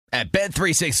At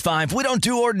Bet365, we don't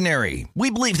do ordinary. We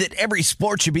believe that every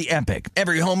sport should be epic.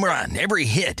 Every home run, every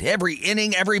hit, every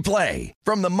inning, every play.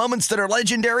 From the moments that are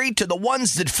legendary to the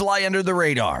ones that fly under the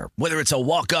radar. Whether it's a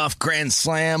walk-off grand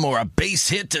slam or a base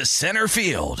hit to center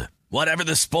field. Whatever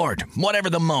the sport, whatever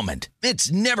the moment.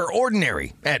 It's never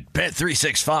ordinary at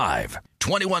Bet365.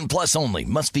 21 plus only.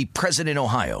 Must be present in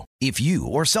Ohio. If you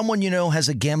or someone you know has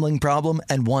a gambling problem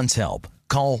and wants help,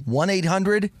 call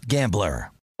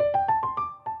 1-800-GAMBLER.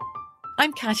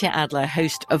 I'm Katya Adler,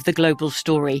 host of The Global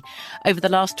Story. Over the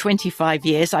last 25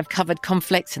 years, I've covered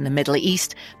conflicts in the Middle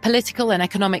East, political and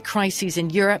economic crises in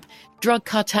Europe, drug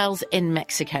cartels in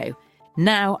Mexico.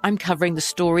 Now I'm covering the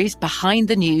stories behind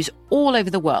the news all over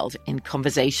the world in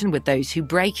conversation with those who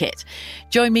break it.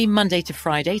 Join me Monday to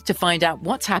Friday to find out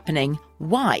what's happening,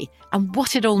 why, and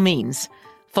what it all means.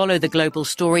 Follow The Global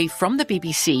Story from the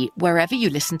BBC wherever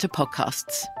you listen to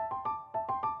podcasts.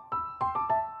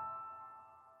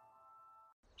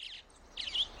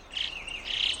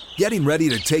 Getting ready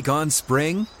to take on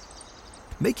spring?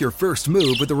 Make your first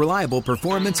move with the reliable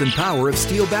performance and power of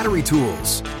Steel battery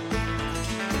tools.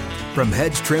 From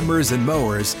hedge trimmers and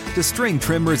mowers to string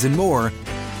trimmers and more,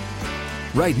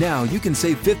 right now you can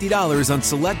save $50 on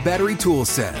select battery tool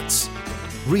sets.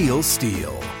 Real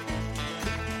Steel.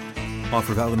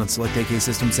 Offer valid on select AK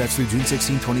system sets through June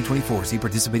 16, 2024. See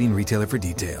participating retailer for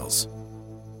details.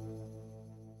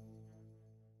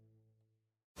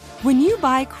 When you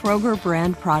buy Kroger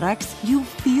brand products, you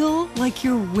feel like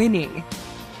you're winning.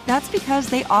 That's because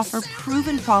they offer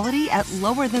proven quality at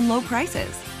lower than low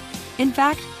prices. In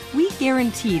fact, we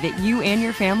guarantee that you and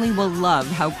your family will love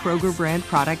how Kroger brand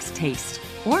products taste,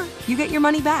 or you get your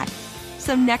money back.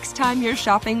 So next time you're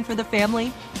shopping for the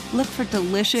family, look for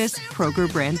delicious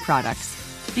Kroger brand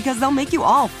products, because they'll make you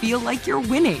all feel like you're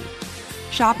winning.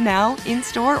 Shop now,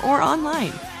 in-store, or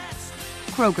online.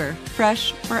 Kroger,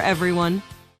 fresh for everyone.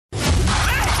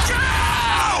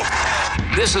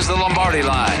 This is the Lombardi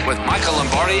Line with Michael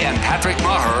Lombardi and Patrick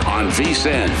Maher on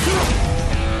VSiN.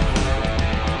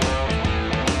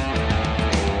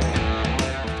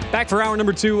 Back for hour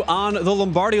number 2 on the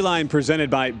Lombardi Line, presented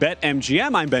by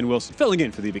BetMGM. I'm Ben Wilson, filling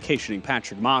in for the vacationing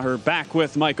Patrick Maher. Back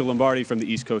with Michael Lombardi from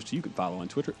the East Coast. You can follow on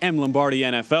Twitter,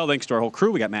 MLombardiNFL. Thanks to our whole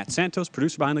crew. We got Matt Santos,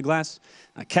 producer behind the glass.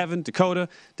 Kevin, Dakota,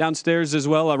 downstairs as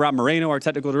well. Rob Moreno, our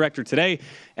technical director today.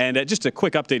 And just a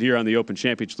quick update here on the Open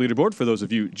Championship leaderboard for those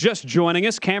of you just joining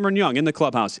us. Cameron Young in the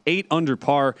clubhouse, 8 under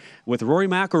par with Rory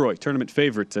McIlroy, tournament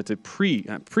favorite,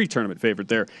 pre-tournament favorite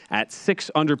there at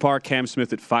 6 under par. Cam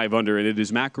Smith at 5 under, and it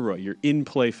is McIlroy, your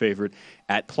in-play favorite,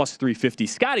 at plus 350.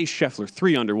 Scotty Scheffler,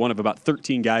 3 under, one of about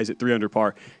 13 guys at 3 under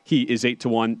par. He is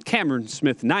 8-1. Cameron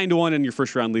Smith, 9-1, and your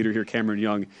first-round leader here, Cameron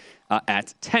Young,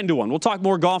 at 10-1. We'll talk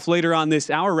more golf later on this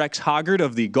hour. Rex Hoggard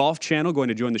of the Golf Channel going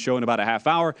to join the show in about a half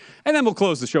hour. And then we'll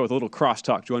close the show with a little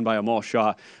crosstalk, joined by Amal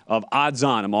Shah of Odds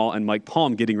On. Amal and Mike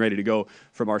Palm getting ready to go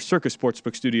from our Circus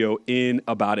Sportsbook studio in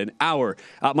about an hour.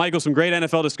 Michael, some great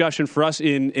NFL discussion for us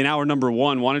in hour number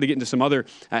 1. Wanted to get into some other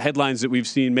headlines that we've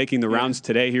seen making the rounds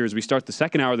today here as we start the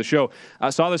second hour of the show. I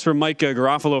saw this from Mike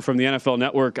Garofalo from the NFL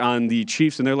Network on the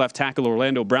Chiefs and their left tackle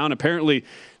Orlando Brown. Apparently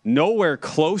nowhere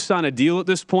close on a deal at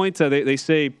this point. They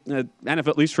say, NFL,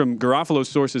 at least from Garofalo's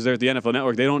sources there at the NFL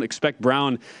Network, they don't expect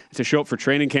Brown to show up for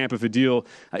training camp if a deal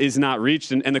is not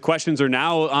reached. And the questions are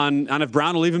now on if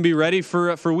Brown will even be ready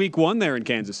for week 1 there in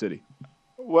Kansas City.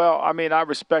 Well, I mean, I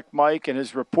respect Mike and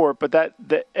his report, but that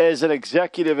as an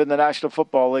executive in the National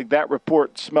Football League, that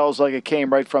report smells like it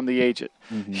came right from the agent.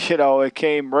 Mm-hmm. You know, it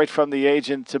came right from the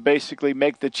agent to basically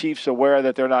make the Chiefs aware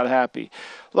that they're not happy.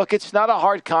 Look, it's not a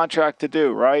hard contract to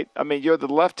do, right? I mean, you're the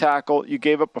left tackle. You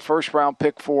gave up a first-round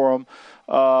pick for him.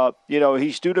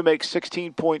 He's due to make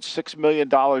 $16.6 million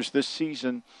this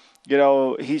season. You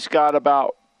know, he's got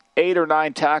about 8 or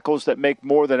 9 tackles that make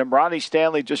more than him. Ronnie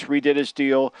Stanley just redid his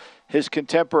deal. His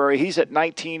contemporary, he's at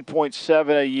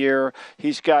 19.7 a year.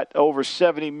 He's got over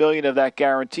 $70 million of that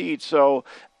guaranteed. So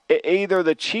either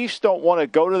the Chiefs don't want to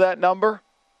go to that number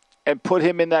and put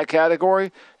him in that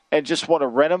category and just want to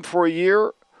rent him for a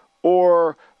year,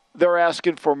 or they're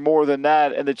asking for more than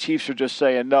that and the Chiefs are just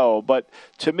saying no. But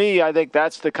to me, I think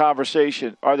that's the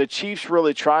conversation. Are the Chiefs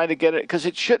really trying to get it? Because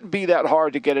it shouldn't be that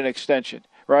hard to get an extension.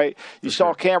 Right? You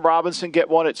saw Cam Robinson get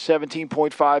one at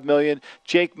 $17.5 million.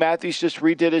 Jake Matthews just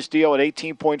redid his deal at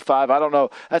 $18.5. I don't know.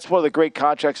 That's one of the great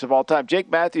contracts of all time.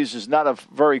 Jake Matthews is not a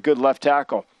very good left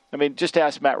tackle. I mean, just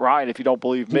ask Matt Ryan if you don't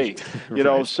believe me. And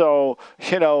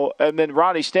then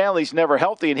Ronnie Stanley's never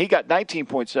healthy, and he got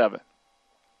 $19.7.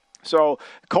 So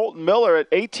Colton Miller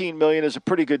at $18 million is a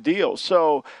pretty good deal.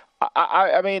 So,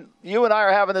 I mean, you and I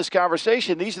are having this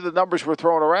conversation. These are the numbers we're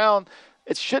throwing around.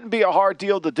 It shouldn't be a hard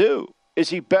deal to do. Is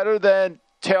he better than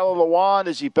Taylor Lewan?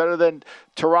 Is he better than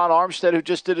Teron Armstead, who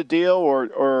just did a deal,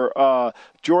 or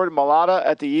Jordan Mailata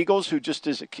at the Eagles, who just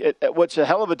is what's a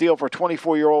hell of a deal for a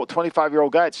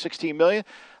 25-year-old guy at $16 million?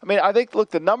 I mean, I think,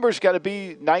 look, the number's got to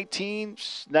be 18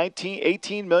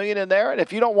 million in there, and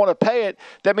if you don't want to pay it,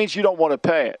 that means you don't want to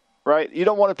pay it, right? You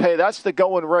don't want to pay it. That's the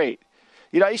going rate.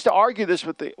 I used to argue this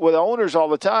with owners all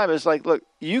the time. It's like, look,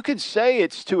 you can say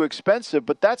it's too expensive,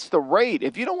 but that's the rate.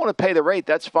 If you don't want to pay the rate,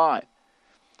 that's fine.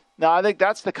 Now, I think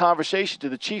that's the conversation. Do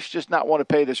the Chiefs just not want to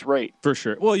pay this rate? For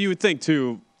sure. Well, you would think,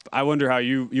 too, I wonder how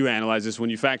you analyze this when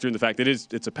you factor in the fact that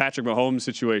it's a Patrick Mahomes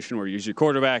situation where he's your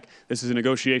quarterback. This is a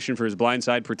negotiation for his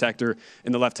blindside protector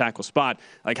in the left tackle spot.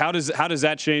 Like, how does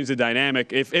that change the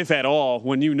dynamic, if at all,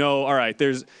 when you know, all right,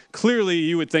 there's clearly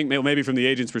you would think maybe from the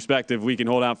agent's perspective we can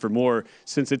hold out for more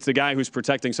since it's the guy who's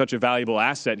protecting such a valuable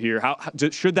asset here. How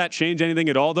should that change anything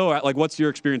at all, though? Like, what's your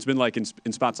experience been like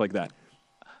in spots like that?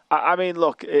 I mean,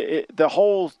 look, the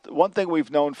whole one thing we've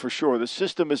known for sure, the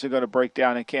system isn't going to break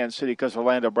down in Kansas City because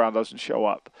Orlando Brown doesn't show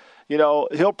up.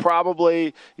 He'll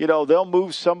probably, they'll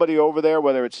move somebody over there,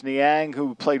 whether it's Niang,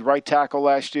 who played right tackle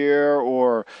last year,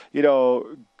 or,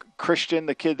 Christian,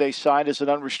 the kid they signed as an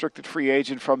unrestricted free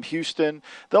agent from Houston.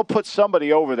 They'll put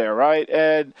somebody over there, right?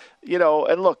 And,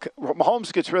 and look,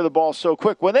 Mahomes gets rid of the ball so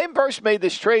quick. When they first made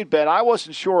this trade, Ben, I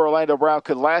wasn't sure Orlando Brown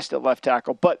could last at left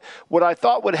tackle. But what I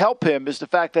thought would help him is the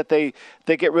fact that they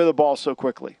get rid of the ball so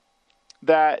quickly.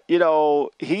 That,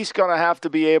 he's going to have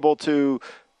to be able to,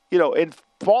 in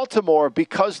Baltimore,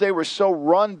 because they were so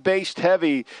run-based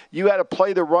heavy, you had to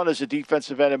play the run as a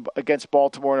defensive end against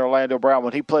Baltimore and Orlando Brown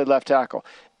when he played left tackle.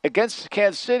 Against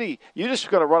Kansas City, you're just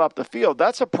going to run up the field.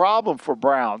 That's a problem for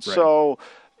Brown. Right. So,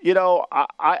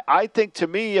 I think, to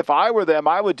me, if I were them,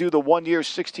 I would do the 1-year,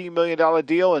 $16 million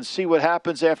deal and see what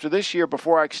happens after this year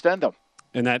before I extend them.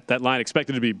 And that line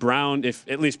expected to be Brown, if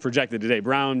at least projected today.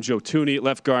 Brown, Joe Thuney at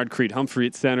left guard, Creed Humphrey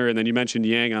at center, and then you mentioned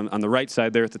Yang on the right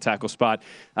side there at the tackle spot,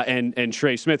 and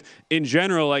Trey Smith. In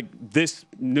general, like this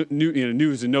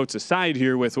news and notes aside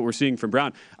here with what we're seeing from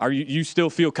Brown, are you still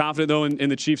feel confident, though, in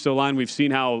the Chiefs O-line? We've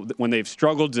seen how when they've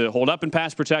struggled to hold up in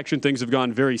pass protection, things have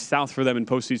gone very south for them in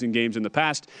postseason games in the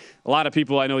past. A lot of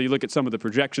people, I know you look at some of the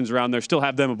projections around there, still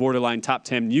have them a borderline top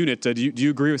 10 unit. Do you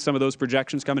agree with some of those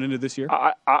projections coming into this year?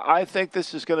 I think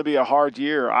this is going to be a hard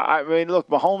year. I mean, look,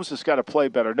 Mahomes has got to play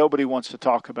better. Nobody wants to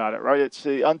talk about it, right? It's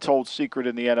the untold secret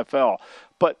in the NFL.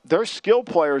 But their skill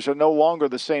players are no longer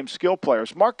the same skill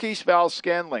players. Marquise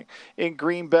Valdes-Scantling in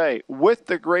Green Bay, with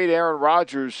the great Aaron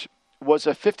Rodgers, was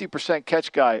a 50%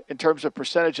 catch guy in terms of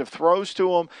percentage of throws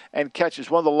to him and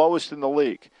catches, one of the lowest in the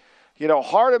league.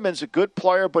 Hardeman's a good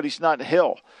player, but he's not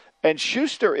Hill. And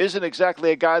Schuster isn't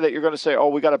exactly a guy that you're going to say, oh,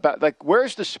 we got to bat. Like,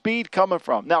 where's the speed coming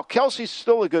from? Now, Kelsey's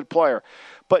still a good player.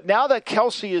 But now that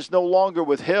Kelsey is no longer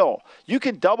with Hill, you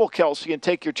can double Kelsey and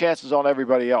take your chances on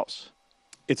everybody else.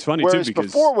 It's funny, Whereas too,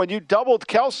 because before, when you doubled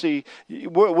Kelsey,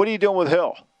 what are you doing with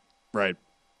Hill? Right.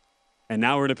 And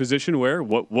now we're in a position where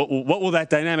what will that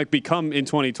dynamic become in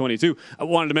 2022? I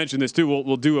wanted to mention this, too.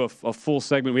 We'll do a full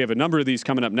segment. We have a number of these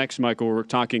coming up next, Michael, where we're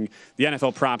talking the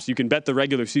NFL props. You can bet the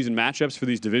regular season matchups for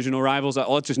these divisional rivals.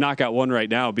 Let's just knock out one right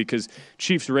now because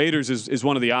Chiefs-Raiders is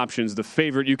one of the options. The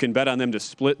favorite, you can bet on them to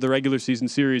split the regular season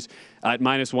series at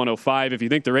 -105. If you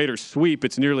think the Raiders sweep,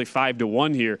 it's nearly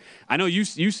 5-1 here. I know you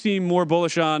seem more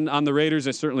bullish on the Raiders.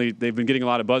 And certainly, they've been getting a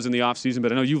lot of buzz in the offseason,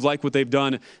 but I know you like what they've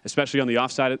done, especially on the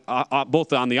offside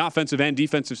both on the offensive and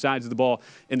defensive sides of the ball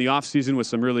in the offseason with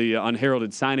some really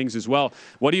unheralded signings as well.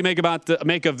 What do you make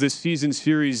of this season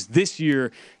series this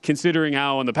year, considering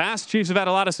how in the past Chiefs have had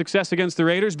a lot of success against the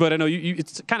Raiders, but I know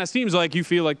it kind of seems like you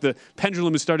feel like the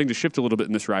pendulum is starting to shift a little bit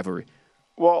in this rivalry.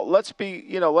 Well, let's break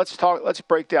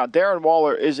down. Darren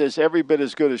Waller is every bit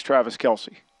as good as Travis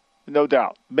Kelce, no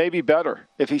doubt. Maybe better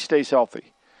if he stays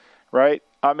healthy, right?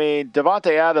 I mean,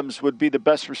 Devontae Adams would be the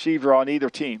best receiver on either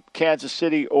team, Kansas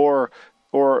City or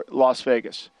Las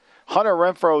Vegas. Hunter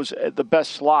Renfro's the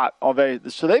best slot of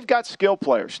so they've got skill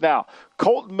players. Now,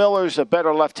 Colton Miller's a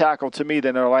better left tackle to me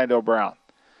than Orlando Brown.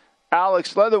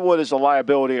 Alex Leatherwood is a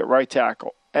liability at right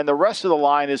tackle, and the rest of the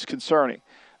line is concerning.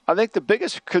 I think the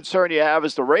biggest concern you have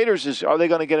is the Raiders is, are they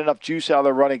going to get enough juice out of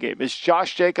their running game? Is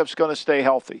Josh Jacobs going to stay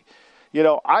healthy?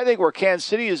 I think where Kansas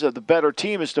City is the better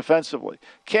team is defensively.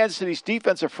 Kansas City's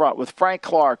defensive front with Frank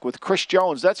Clark, with Chris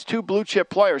Jones, that's two blue-chip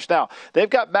players. Now, they've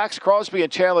got Max Crosby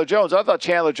and Chandler Jones. I thought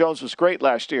Chandler Jones was great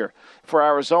last year for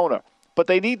Arizona. But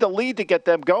they need the lead to get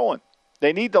them going.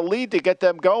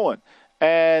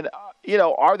 And,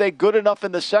 are they good enough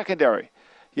in the secondary?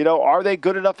 Are they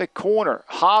good enough at corner?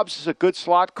 Hobbs is a good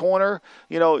slot corner.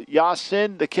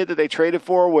 Yasin, the kid that they traded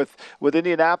for with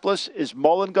Indianapolis, is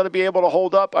Mullen going to be able to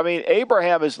hold up? I mean,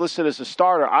 Abraham is listed as a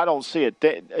starter. I don't see it.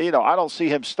 I don't see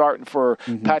him starting for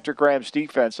Patrick Graham's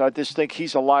defense. I just think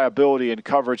he's a liability in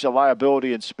coverage, a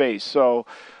liability in space. So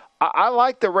I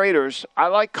like the Raiders. I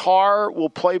like Carr will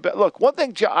play better. Look, one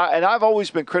thing, and I've always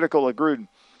been critical of Gruden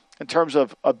in terms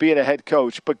of being a head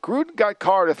coach, but Gruden got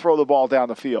Carr to throw the ball down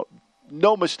the field.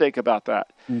 No mistake about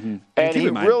that. Mm-hmm. And he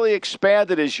really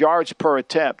expanded his yards per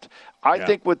attempt. I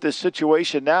think with this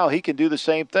situation now, he can do the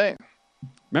same thing.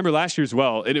 Remember last year as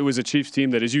well, it was a Chiefs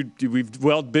team that,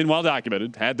 we've been well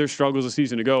documented, had their struggles a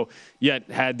season ago, yet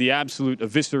had the absolute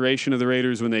evisceration of the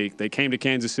Raiders when they came to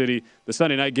Kansas City. The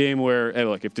Sunday night game where,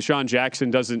 if Deshaun Jackson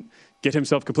doesn't get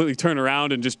himself completely turned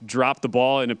around and just drop the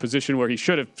ball in a position where he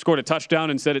should have scored a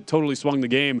touchdown, instead it totally swung the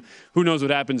game. Who knows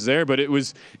what happens there? But it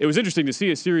was interesting to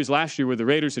see a series last year where the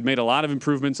Raiders had made a lot of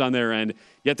improvements on their end,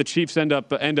 yet the Chiefs end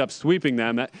up sweeping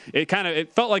them.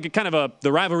 It felt like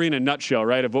the rivalry in a nutshell,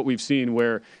 right, of what we've seen,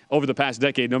 where over the past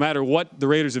decade, no matter what the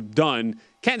Raiders have done,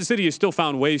 Kansas City has still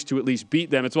found ways to at least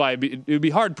beat them. It's why it would be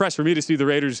hard-pressed for me to see the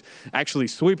Raiders actually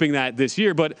sweeping that this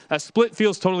year. But a split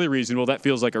feels totally reasonable. That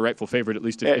feels like a rightful favorite, at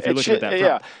least if you're looking at that.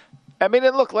 Yeah. I mean,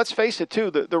 and look, let's face it,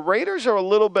 too. The Raiders are a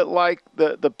little bit like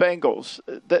the Bengals.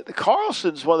 The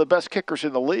Carlson's one of the best kickers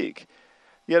in the league.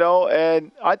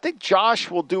 And I think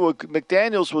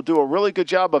McDaniels will do a really good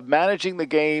job of managing the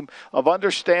game, of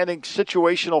understanding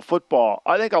situational football.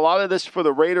 I think a lot of this for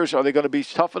the Raiders, are they going to be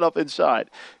tough enough inside?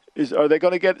 Are they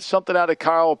going to get something out of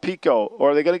Kyle Pico?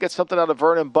 Or are they going to get something out of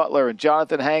Vernon Butler and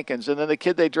Jonathan Hankins? And then the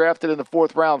kid they drafted in the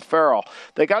 4th round, Farrell.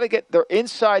 They got to get their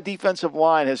inside defensive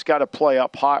line has got to play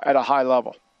up high, at a high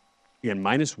level. Again,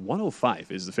 minus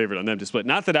 105 is the favorite on them to split.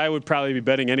 Not that I would probably be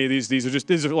betting any of these. These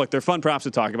are they're fun props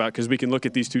to talk about because we can look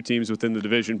at these two teams within the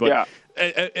division. But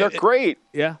they're great.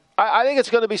 Yeah. I think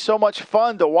it's going to be so much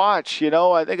fun to watch,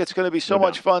 I think it's going to be so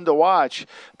much fun to watch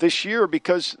this year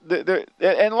because and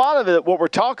a lot of it, what we're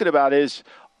talking about is,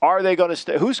 are they going to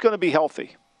stay? Who's going to be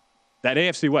healthy? That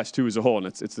AFC West, too, as a whole, and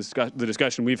it's the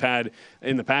discussion we've had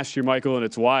in the past year, Michael, and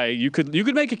it's why you could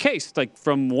make a case, like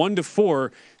from 1 to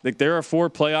 4, like there are 4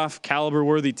 playoff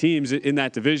caliber-worthy teams in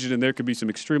that division, and there could be some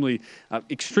extremely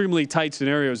tight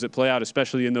scenarios that play out,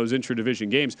 especially in those intra-division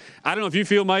games. I don't know if you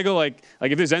feel, Michael, like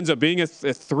if this ends up being a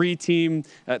 3-team,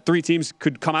 3 teams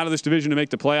could come out of this division to make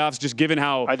the playoffs, just given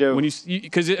how I do. When you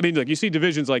see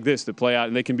divisions like this that play out,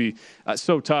 and they can be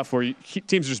so tough where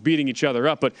teams are just beating each other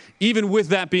up. But even with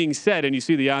that being said, and you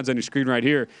see the odds on your screen right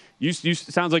here, you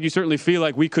sounds like you certainly feel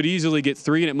like we could easily get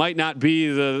 3, and it might not be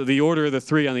the order of the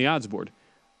 3 on the odds board.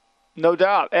 No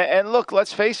doubt. And look,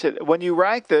 let's face it. When you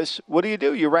rank this, what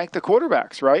do? You rank the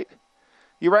quarterbacks, right?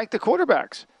 You rank the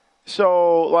quarterbacks.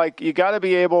 So, you got to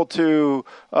be able to,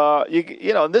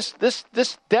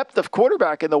 this depth of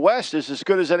quarterback in the West is as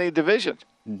good as any division.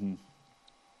 Mm-hmm.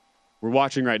 We're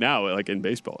watching right now, like in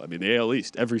baseball. I mean, the AL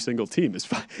East, every single team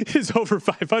is over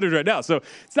 500 right now. So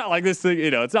it's not like this thing,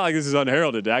 it's not like this is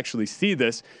unheralded to actually see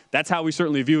this. That's how we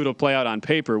certainly view it'll play out on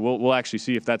paper. We'll actually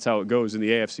see if that's how it goes in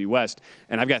the AFC West.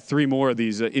 And I've got 3 more of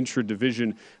these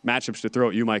intra-division matchups to throw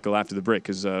at you, Michael, after the break,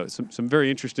 because some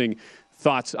very interesting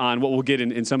thoughts on what we'll get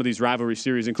in some of these rivalry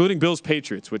series, including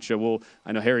Bills-Patriots, which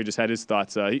I know Harry just had his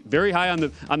thoughts. Very high on the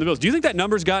Bills. Do you think that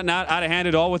number's gotten out of hand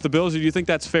at all with the Bills, or do you think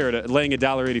that's fair to laying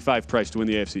 $1.85 price to win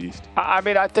the AFC East? I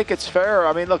mean, I think it's fair.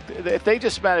 I mean, look, if they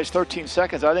just manage 13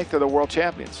 seconds, I think they're the world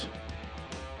champions.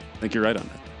 I think you're right on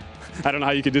that. I don't know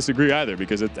how you could disagree either,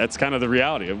 because that's kind of the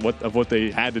reality of what they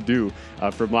had to do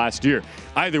from last year.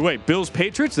 Either way,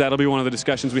 Bills-Patriots, that'll be one of the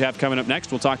discussions we have coming up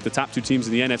next. We'll talk the top 2 teams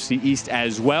in the NFC East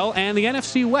as well, and the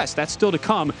NFC West. That's still to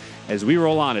come as we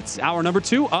roll on. It's hour number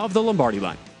 2 of the Lombardi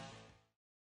Line.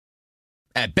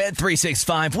 At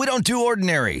Bet365, we don't do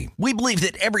ordinary. We believe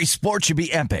that every sport should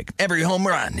be epic. Every home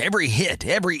run, every hit,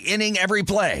 every inning, every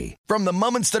play. From the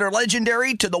moments that are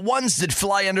legendary to the ones that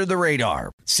fly under the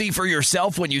radar. See for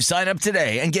yourself when you sign up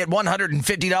today and get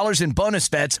 $150 in bonus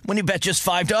bets when you bet just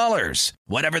 $5.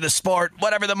 Whatever the sport,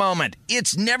 whatever the moment,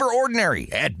 it's never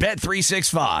ordinary at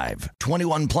Bet365.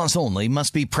 21 plus only.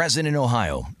 Must be present in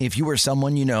Ohio. If you or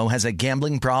someone you know has a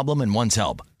gambling problem and wants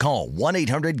help, call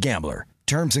 1-800-GAMBLER.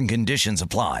 Terms and conditions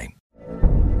apply.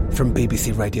 From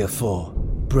BBC Radio 4,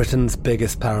 Britain's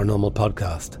biggest paranormal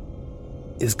podcast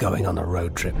is going on a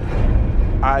road trip.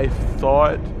 I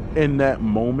thought in that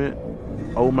moment,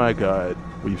 oh my God,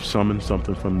 we've summoned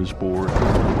something from this board.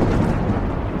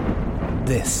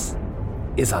 This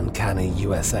is Uncanny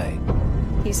USA.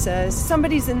 He says,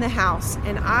 somebody's in the house,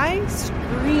 and I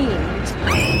screamed.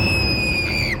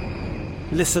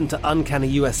 Listen to Uncanny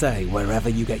USA wherever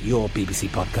you get your BBC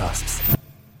podcasts,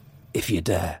 if you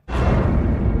dare.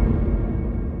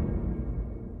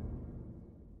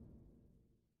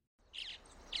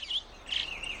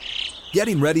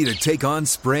 Getting ready to take on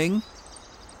spring?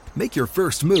 Make your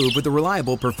first move with the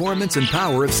reliable performance and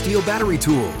power of Steel battery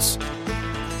tools.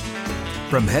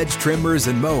 From hedge trimmers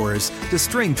and mowers to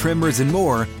string trimmers and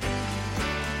more,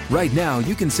 right now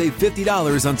you can save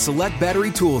 $50 on select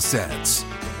battery tool sets.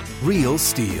 Real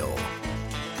Steel.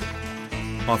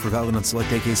 Offer valid on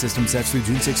select AK system sets through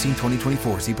June 16,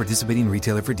 2024. See participating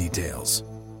retailer for details.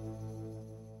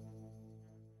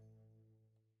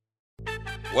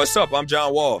 What's up? I'm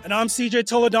John Wall. And I'm CJ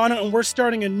Toledano, and we're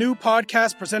starting a new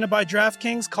podcast presented by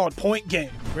DraftKings called Point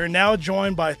Game. We're now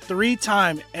joined by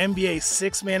three-time NBA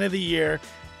Sixth Man of the Year,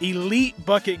 elite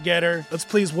bucket getter. Let's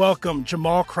please welcome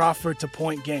Jamal Crawford to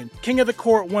Point Game. King of the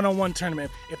Court one-on-one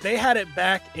tournament. If they had it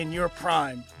back in your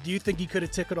prime, do you think you could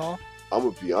have took it all? I'm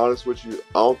going to be honest with you.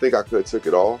 I don't think I could have took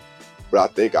it all, but I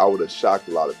think I would have shocked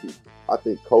a lot of people. I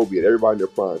think Kobe and everybody in their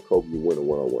prime, Kobe would win a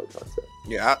one-on-one contest.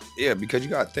 Yeah, because you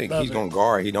got to think. He's going to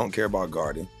guard. He don't care about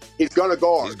guarding. He's going to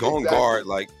guard. He's going to guard.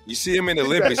 Like, you see him in the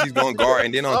Olympics, he's going to guard.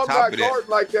 And then on top of that. I'm not guarding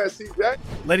like that, CJ.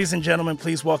 Ladies and gentlemen,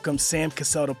 please welcome Sam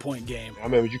Cassell to Point Game. I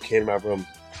remember you came out from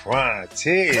prime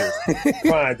 10.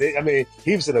 I mean,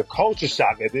 he was in a culture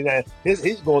shock. And then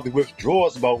he's going through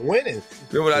withdrawals about winning.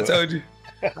 Remember what I told you?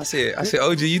 I said,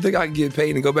 OG, you think I can get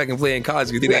paid and go back and play in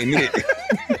college because it ain't it?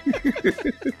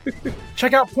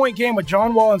 Check out Point Game with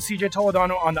John Wall and CJ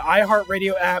Toledano on the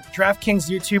iHeartRadio app, DraftKings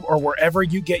YouTube, or wherever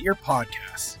you get your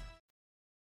podcasts.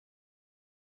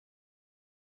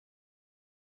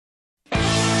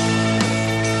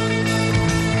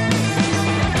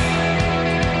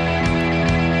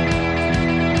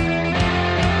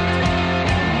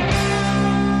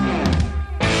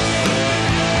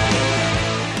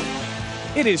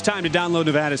 It is time to download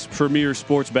Nevada's premier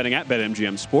sports betting app,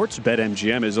 BetMGM Sports.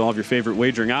 BetMGM is all of your favorite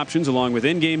wagering options, along with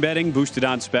in-game betting, boosted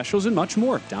odds specials, and much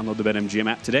more. Download the BetMGM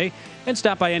app today and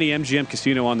stop by any MGM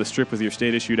casino on the Strip with your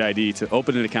state-issued ID to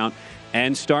open an account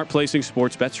and start placing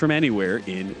sports bets from anywhere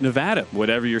in Nevada.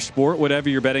 Whatever your sport, whatever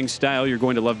your betting style, you're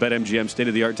going to love BetMGM's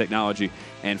state-of-the-art technology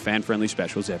and fan-friendly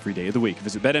specials every day of the week.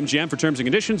 Visit BetMGM for terms and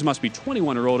conditions. Must be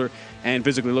 21 or older and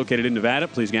physically located in Nevada.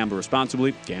 Please gamble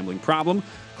responsibly. Gambling problem?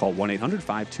 Call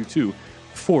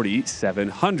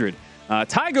 1-800-522-4700.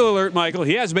 Tiger alert, Michael.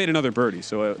 He has made another birdie,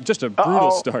 so just a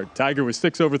brutal start. Tiger was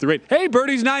 6 over through 8. Hey,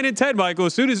 birdies 9 and 10, Michael.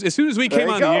 As soon as we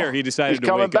came on the air, he decided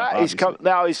to wake up.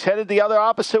 Now he's headed the other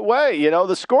opposite way. You know,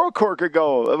 the scorecard could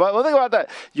go. Think about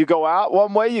that. You go out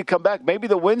one way, you come back. Maybe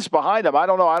the wind's behind him. I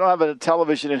don't know. I don't have a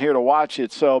television in here to watch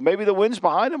it, so maybe the wind's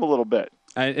behind him a little bit.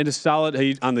 And a solid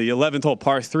on the 11th hole,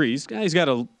 par 3. He's got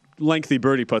a lengthy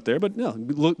birdie putt there, but no,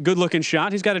 good-looking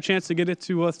shot. He's got a chance to get it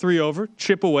to 3 over,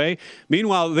 chip away.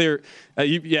 Meanwhile,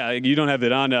 you don't have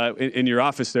it on in your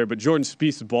office there, but Jordan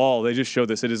Spieth's ball, they just showed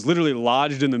this. It is literally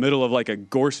lodged in the middle of like a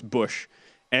gorse bush,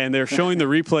 and they're showing the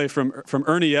replay from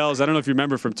Ernie Els. I don't know if you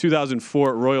remember from 2004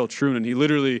 at Royal Troon, and he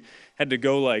literally had to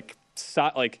go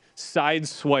side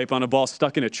swipe on a ball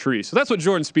stuck in a tree. So that's what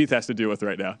Jordan Spieth has to deal with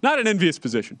right now. Not an envious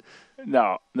position.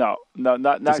 No, not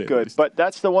good. But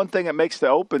that's the one thing that makes the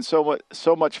Open so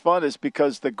much fun is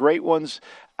because the great ones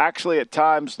actually at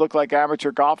times look like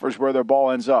amateur golfers where their ball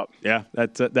ends up. Yeah,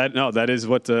 that is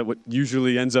what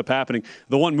usually ends up happening.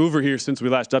 The one mover here since we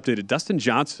last updated, Dustin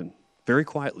Johnson, very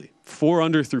quietly, 4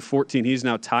 under through 14. He's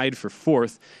now tied for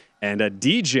 4th, and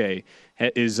DJ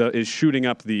is shooting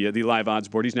up the live odds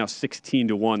board. He's now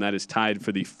 16-1. That is tied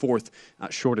for the 4th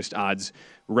shortest odds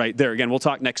right there. Again, we'll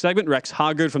talk next segment. Rex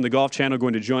Hoggard from the Golf Channel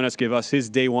going to join us, give us his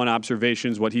day one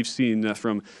observations, what he's seen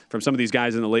from some of these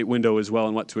guys in the late window as well,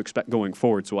 and what to expect going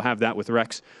forward. So we'll have that with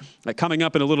Rex coming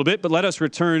up in a little bit. But let us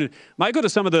return, Michael, to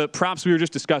some of the props we were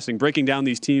just discussing, breaking down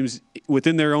these teams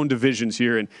within their own divisions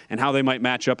here and how they might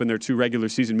match up in their 2 regular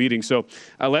season meetings. So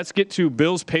let's get to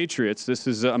Bills-Patriots. This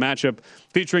is a matchup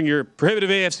featuring your prohibitive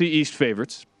AFC East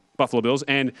favorites, Buffalo Bills,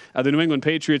 and the New England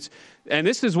Patriots. And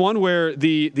this is one where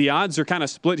the odds are kind of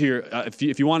split here.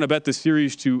 If you want to bet the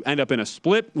series to end up in a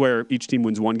split where each team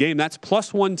wins one game, that's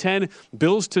plus 110.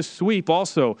 Bills to sweep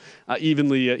also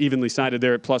evenly sided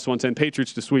there at plus 110.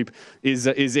 Patriots to sweep is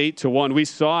 8-1. We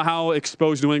saw how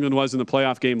exposed New England was in the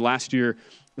playoff game last year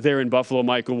there in Buffalo.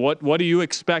 Michael, what do you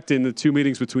expect in the 2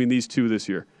 meetings between these two this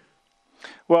year?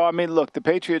 Well, I mean, look, the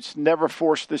Patriots never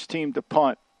forced this team to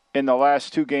punt in the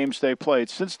last 2 games they played.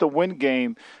 Since the win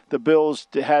game, the Bills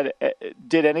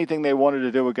did anything they wanted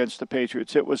to do against the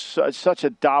Patriots. It was such a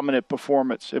dominant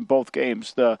performance in both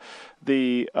games. The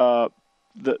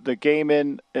game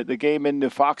in New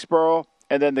Foxborough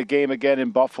and then the game again in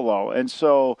Buffalo. And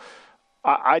so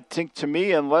I think, to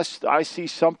me, unless I see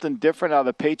something different out of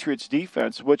the Patriots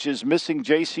defense, which is missing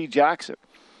J.C. Jackson,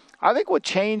 I think what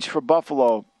changed for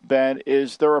Buffalo, Ben,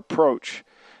 is their approach.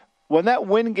 When that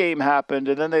win game happened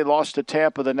and then they lost to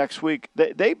Tampa the next week,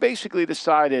 they basically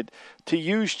decided to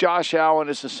use Josh Allen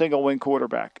as a single wing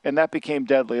quarterback, and that became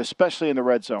deadly, especially in the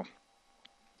red zone.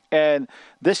 And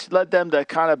this led them to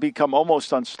kind of become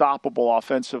almost unstoppable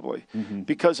offensively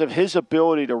because of his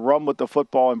ability to run with the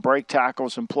football and break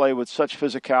tackles and play with such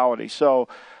physicality. So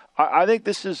I think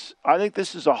this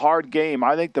is a hard game.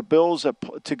 I think the Bills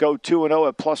to go 2-0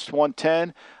 at plus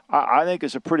 110, I think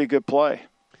is a pretty good play.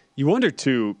 You wonder,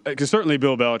 too, because certainly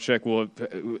Bill Belichick will,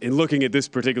 in looking at this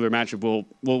particular matchup,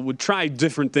 would try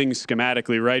different things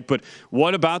schematically, right? But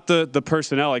what about the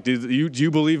personnel? Like, do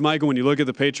you believe, Michael, when you look at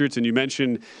the Patriots and you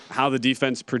mentioned how the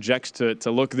defense projects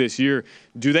to look this year,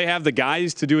 do they have the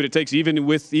guys to do what it takes, even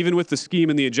with the scheme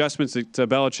and the adjustments that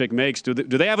Belichick makes? Do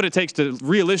they have what it takes to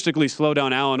realistically slow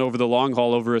down Allen over the long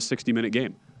haul over a 60-minute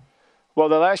game? Well,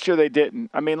 the last year they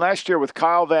didn't. I mean, last year with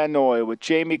Kyle Van Noy, with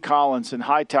Jamie Collins and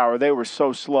Hightower, they were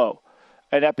so slow.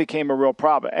 And that became a real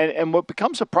problem. And what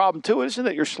becomes a problem, too, isn't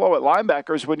that you're slow at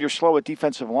linebackers when you're slow at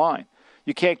defensive line.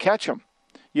 You can't catch them.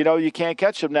 You can't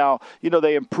catch them. Now,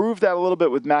 they improved that a little bit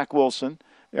with Mack Wilson.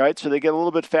 All right, so they get a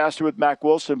little bit faster with Mack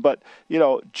Wilson. But,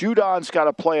 Judon's got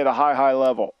to play at a high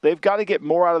level. They've got to get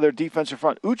more out of their defensive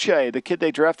front. Uche, the kid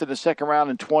they drafted in the second round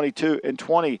in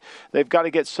 20, they've got to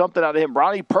get something out of him.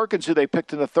 Ronnie Perkins, who they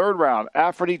picked in the third round.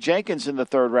 Afridi Jenkins in the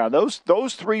third round.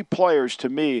 Those three players, to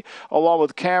me, along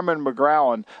with Cameron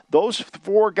McGowan, those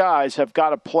four guys have got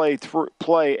to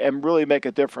play and really make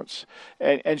a difference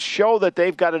and show that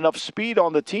they've got enough speed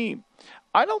on the team.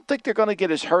 I don't think they're going to get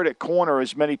as hurt at corner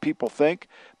as many people think,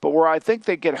 but where I think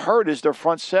they get hurt is their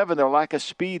front seven, their lack of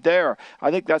speed there.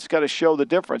 I think that's got to show the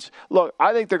difference. Look,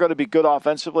 I think they're going to be good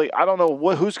offensively. I don't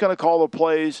know who's going to call the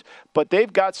plays, but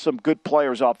they've got some good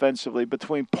players offensively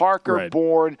between Parker,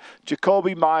 Bourne,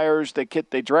 Jacoby Myers. They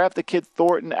draft the kid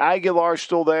Thornton. Aguilar's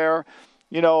still there.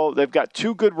 They've got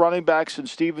two good running backs in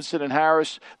Stevenson and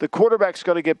Harris. The quarterback's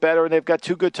going to get better, and they've got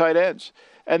two good tight ends.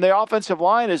 And the offensive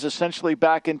line is essentially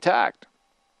back intact.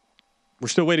 We're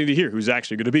still waiting to hear who's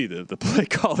actually going to be the play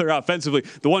caller offensively.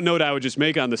 The one note I would just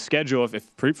make on the schedule,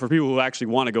 for people who actually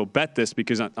want to go bet this,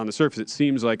 because on the surface it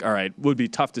seems like, all right, would be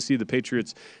tough to see the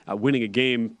Patriots winning a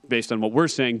game based on what we're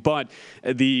saying. But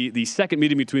the second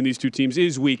meeting between these two teams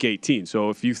is Week 18. So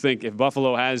if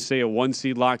Buffalo has, say, a 1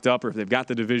 seed locked up, or if they've got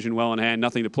the division well in hand,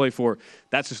 nothing to play for,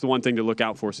 that's just the one thing to look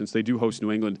out for since they do host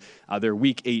New England. They're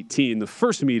Week 18. The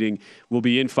first meeting will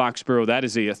be in Foxborough. That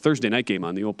is a Thursday night game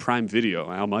on the old Prime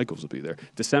Video. Al Michaels will be there.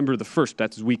 December the 1st,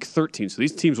 that's Week 13. So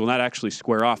these teams will not actually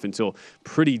square off until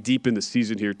pretty deep in the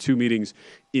season here. 2 meetings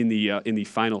in the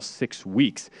final 6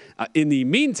 weeks. In the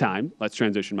meantime, let's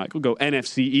transition, Michael. Go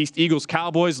NFC East. Eagles,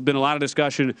 Cowboys. There's been a lot of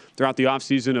discussion throughout the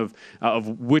offseason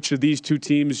of which of these two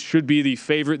teams should be the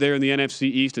favorite there in the NFC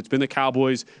East. It's been the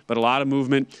Cowboys, but a lot of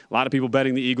movement. A lot of people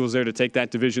betting the Eagles there to take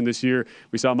that division this year.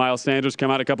 We saw Miles Sanders come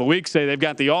out a couple weeks, say they've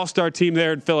got the all-star team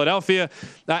there in Philadelphia.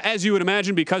 As you would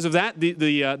imagine, because of that,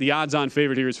 the odds-on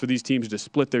favorite here is for these teams to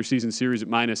split their season series at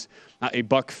minus a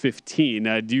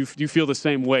 $1.15. Do you feel the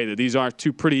same way, that these are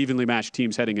two pretty evenly matched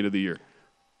teams heading into the year?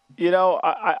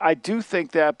 I do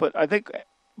think that, but I think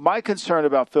my concern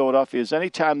about Philadelphia is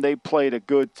anytime they played a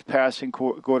good passing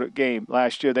game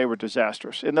last year, they were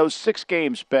disastrous. In those 6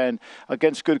 games, Ben,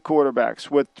 against good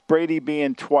quarterbacks, with Brady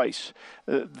being twice,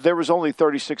 there was only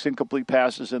 36 incomplete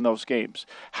passes in those games.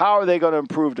 How are they going to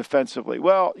improve defensively?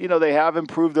 Well, they have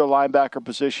improved their linebacker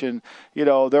position.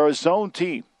 They're a zone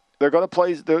team. They're going to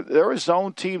play. They're a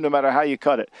zone team no matter how you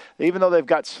cut it. Even though they've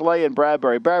got Slay and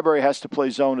Bradbury has to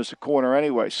play zone as a corner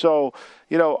anyway. So,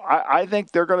 I think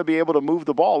they're going to be able to move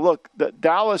the ball. Look,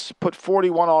 Dallas put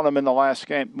 41 on them in the last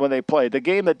game when they played. The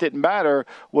game that didn't matter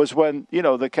was when,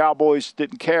 the Cowboys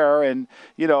didn't care and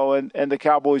the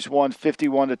Cowboys won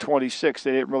 51-26.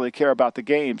 They didn't really care about the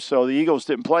game. So the Eagles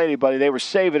didn't play anybody. They were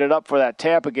saving it up for that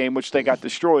Tampa game, which they got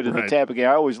destroyed in the Tampa game.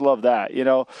 I always love that,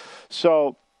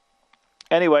 So,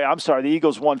 anyway, I'm sorry. The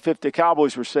Eagles won 50. The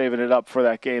Cowboys were saving it up for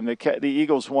that game. The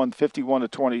Eagles won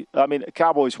 51-20. The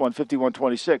Cowboys won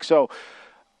 51-26. So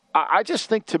I just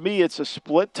think, to me, it's a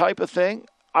split type of thing.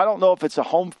 I don't know if it's a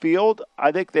home field.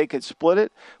 I think they could split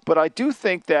it. But I do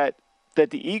think that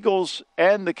the Eagles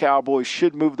and the Cowboys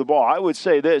should move the ball. I would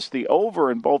say this, the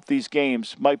over in both these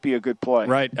games might be a good play.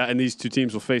 Right, and these two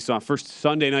teams will face off first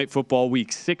Sunday Night Football,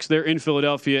 Week 6 there in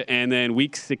Philadelphia, and then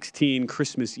Week 16,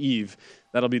 Christmas Eve.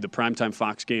 That'll be the primetime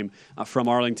Fox game from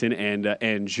Arlington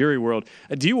and Jerry World.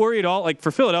 Do you worry at all? Like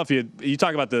for Philadelphia, you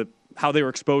talk about how they were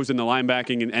exposed in the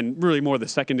linebacking and really more the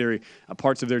secondary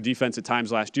parts of their defense at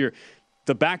times last year.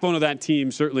 The backbone of that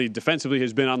team certainly defensively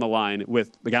has been on the line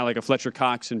with a guy like a Fletcher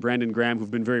Cox and Brandon Graham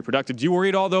who've been very productive. Do you worry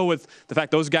at all, though, with the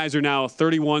fact those guys are now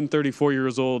 31, 34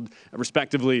 years old,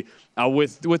 respectively,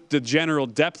 with the general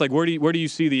depth? Like, where do you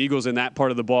see the Eagles in that part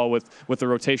of the ball with the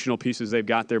rotational pieces they've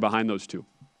got there behind those two?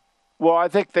 Well, I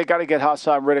think they got to get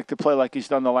Hassan Riddick to play like he's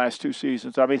done the last 2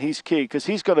 seasons. I mean, he's key because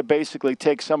he's going to basically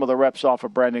take some of the reps off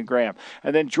of Brandon Graham.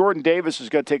 And then Jordan Davis is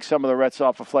going to take some of the reps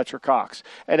off of Fletcher Cox.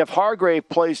 And if Hargrave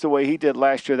plays the way he did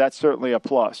last year, that's certainly a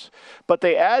plus. But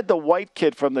they add the white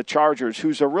kid from the Chargers,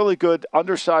 who's a really good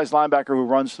undersized linebacker who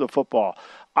runs the football.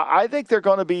 I think they're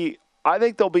going to be – I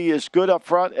think they'll be as good up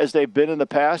front as they've been in the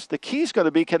past. The key is going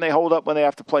to be, can they hold up when they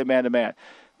have to play man-to-man?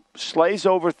 Slay's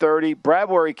over 30.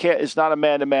 Bradbury is not a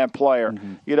man-to-man player,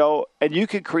 and you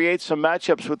can create some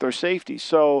matchups with their safety.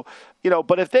 So,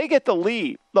 but if they get the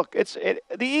lead, look, the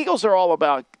Eagles are all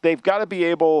about, they've got to be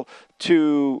able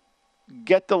to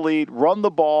get the lead, run the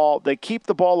ball. They keep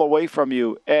the ball away from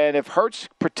you. And if Hurts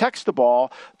protects the ball,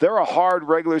 they're a hard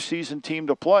regular season team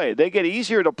to play. They get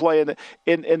easier to play in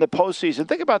the postseason.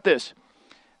 Think about this.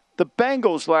 The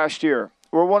Bengals last year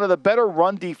were one of the better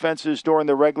run defenses during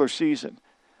the regular season.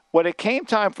 When it came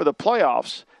time for the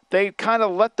playoffs, they kind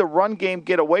of let the run game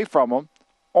get away from them.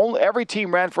 Every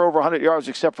team ran for over 100 yards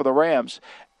except for the Rams,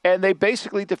 and they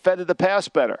basically defended the pass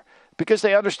better because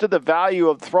they understood the value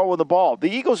of throwing the ball. The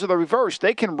Eagles are the reverse.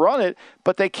 They can run it,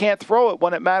 but they can't throw it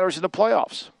when it matters in the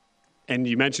playoffs. And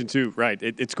you mentioned, too, right,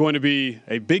 it's going to be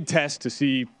a big test to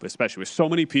see, especially with so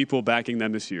many people backing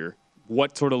them this year,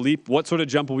 what sort of leap, what sort of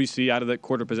jump will we see out of the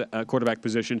quarterback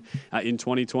position in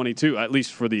 2022, at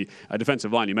least for the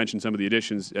defensive line? You mentioned some of the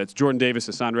additions. It's Jordan Davis,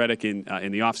 Hassan Reddick in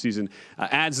the offseason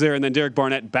adds there, and then Derek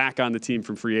Barnett back on the team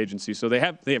from free agency. So they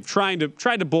have tried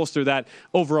to bolster that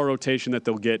overall rotation that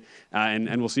they'll get,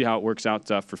 and we'll see how it works out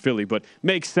for Philly. But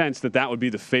makes sense that would be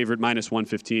the favorite, minus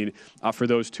 115 for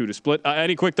those two to split.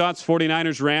 Any quick thoughts?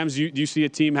 49ers, Rams, do you see a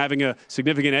team having a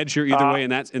significant edge here either way in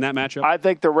that matchup? I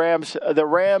think the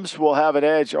Rams will have an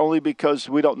edge only because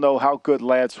we don't know how good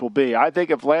Lance will be. I think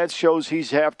if Lance shows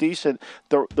he's half decent,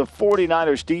 the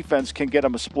 49ers defense can get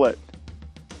him a split.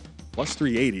 Plus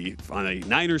 380 on a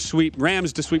Niners sweep.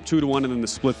 Rams to sweep 2-1, and then the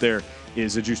split there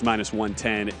is a juice minus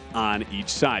 110 on each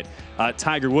side.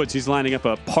 Tiger Woods, he's lining up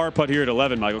a par putt here at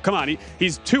 11, Michael. Come on,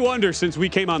 he's 2 under since we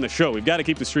came on the show. We've got to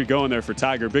keep the streak going there for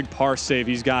Tiger. Big par save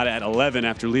he's got at 11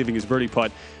 after leaving his birdie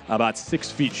putt about 6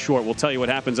 feet short. We'll tell you what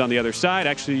happens on the other side.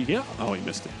 Actually, he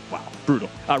missed it. Wow, brutal.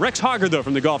 Rex Hoggard, though,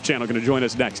 from the Golf Channel, going to join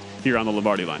us next here on the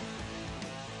Lombardi Line.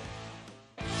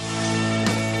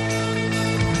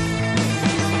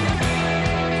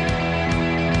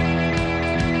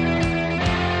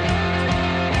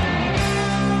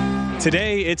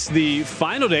 Today, it's the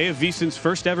final day of VSiN's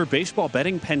first ever baseball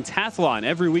betting pentathlon.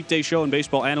 Every weekday show and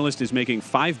baseball analyst is making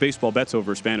 5 baseball bets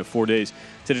over a span of 4 days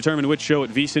to determine which show at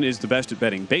VSiN is the best at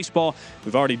betting baseball.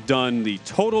 We've already done the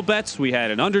total bets. We had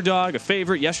an underdog, a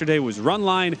favorite. Yesterday was run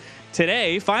line.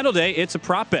 Today, final day, it's a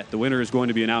prop bet. The winner is going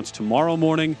to be announced tomorrow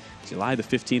morning, July the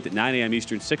 15th at 9 a.m.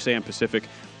 Eastern, 6 a.m. Pacific,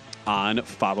 on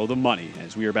Follow the Money,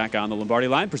 as we are back on the Lombardi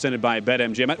Line, presented by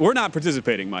BetMGM. We're not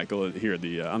participating, Michael, here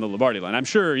on the Lombardi Line. I'm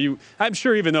sure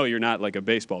even though you're not like a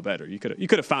baseball bettor, you could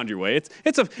have found your way.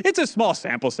 It's a small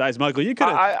sample size, Michael. You could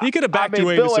have backed your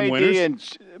way into some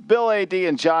winners. Bill A.D.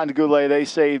 and John Goulet, they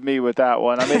saved me with that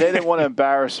one. I mean, they didn't want to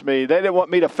embarrass me. They didn't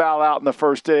want me to foul out in the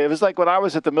first day. It was like when I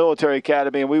was at the military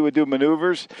academy and we would do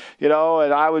maneuvers, and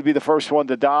I would be the first one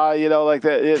to die, like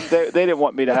that. They didn't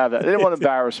want me to have that. They didn't want to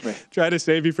embarrass me. Try to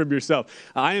save you from yourself.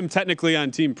 I am technically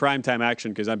on Team Primetime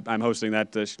Action because I'm hosting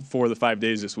that 4 of the 5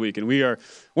 days this week, and we're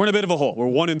in a bit of a hole. We're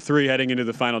 1-3 heading into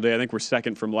the final day. I think we're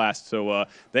second from last. So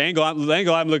the angle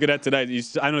I'm looking at tonight,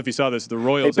 I don't know if you saw this. The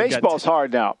Royals. Hey, baseball's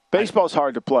hard now. Baseball's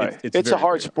hard to play. It's a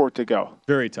hard sport to go.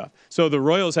 Very tough. So the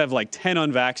Royals have like 10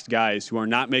 unvaxxed guys who are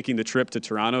not making the trip to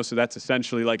Toronto. So that's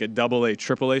essentially like a AA,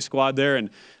 AAA squad there. And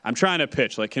I'm trying to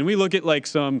pitch. Like, can we look at like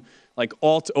some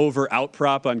alt-over out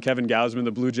prop on Kevin Gausman,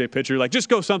 the Blue Jay pitcher? Like, just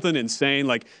go something insane,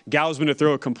 like Gausman to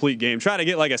throw a complete game. Try to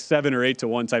get like a 7 or 8 to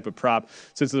 1 type of prop,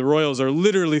 since the Royals are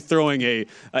literally throwing a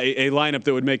lineup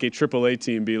that would make a AAA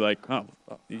team be like, oh,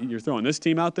 you're throwing this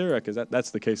team out there? Because that's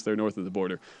the case there north of the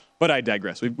border. But I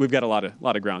digress. We've got a lot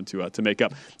of ground to make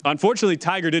up. Unfortunately,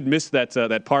 Tiger did miss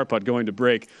that par putt going to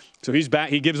break. So he's back.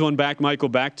 He gives one back, Michael,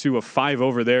 back to a 5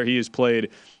 over there. He has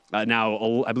played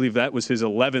Now, I believe that was his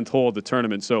 11th hole of the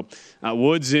tournament. So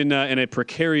Woods in a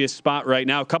precarious spot right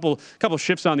now. A couple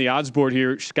shifts on the odds board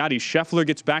here. Scotty Scheffler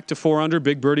gets back to 4 under.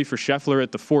 Big birdie for Scheffler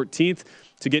at the 14th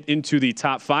to get into the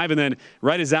top 5. And then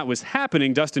right as that was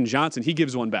happening, Dustin Johnson, he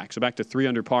gives one back. So back to 3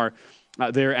 under par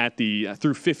there at the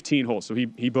through 15 holes. So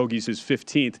he bogeys his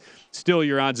 15th. Still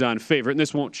your odds-on favorite, and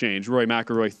this won't change. Rory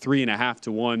McIlroy 3.5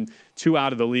 to 1, 2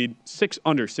 out of the lead, 6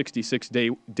 under 66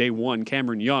 day one.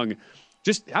 Cameron Young.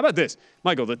 Just how about this,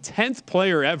 Michael, the 10th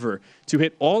player ever to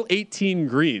hit all 18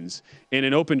 greens in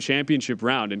an Open Championship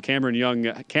round, and Cameron Young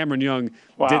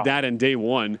wow. did that in day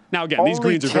one. Now, again, these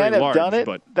greens are very large. Done it?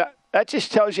 But that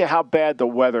just tells you how bad the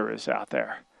weather is out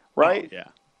there, right? Oh, yeah.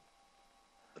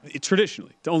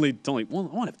 Traditionally, only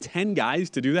one of 10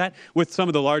 guys to do that with some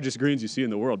of the largest greens you see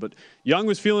in the world. But Young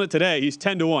was feeling it today. He's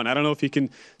 10 to 1. I don't know if he can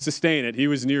sustain it. He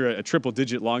was near a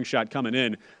triple-digit long shot coming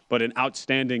in, but an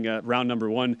outstanding round number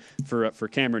 1 for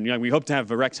Cameron Young. We hope to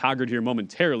have Rex Hoggard here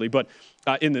momentarily. But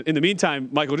in the meantime,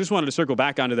 Michael, just wanted to circle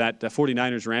back onto that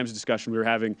 49ers-Rams discussion we were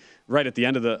having right at the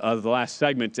end of the last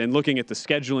segment, and looking at the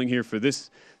scheduling here for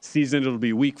this season. It'll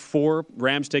be Week 4.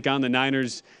 Rams take on the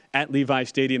Niners at Levi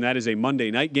Stadium. That is a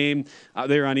Monday night game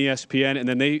there on ESPN. And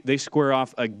then they square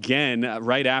off again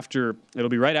right after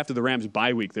the Rams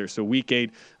bye week there. So Week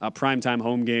 8, primetime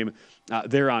home game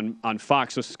there on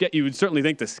Fox. So you would certainly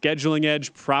think the scheduling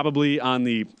edge probably on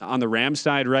the Rams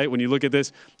side, right? When you look at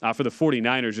this for the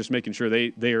 49ers, just making sure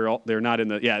they're not in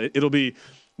the, it'll be,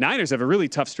 Niners have a really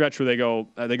tough stretch where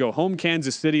they go home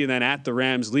Kansas City and then at the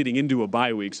Rams leading into a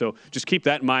bye week. So just keep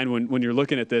that in mind when you're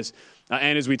looking at this.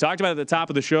 And as we talked about at the top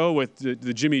of the show with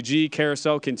the Jimmy G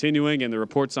carousel continuing and the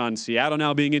reports on Seattle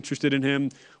now being interested in him,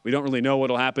 we don't really know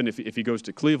what will happen if he goes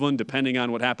to Cleveland, depending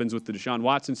on what happens with the Deshaun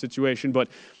Watson situation. But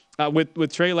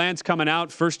with Trey Lance coming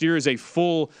out, first year is a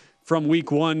full from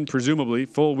Week 1, presumably,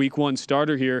 full Week 1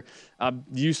 starter here.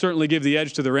 You certainly give the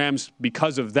edge to the Rams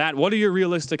because of that. What are your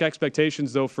realistic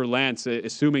expectations, though, for Lance,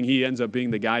 assuming he ends up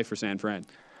being the guy for San Fran?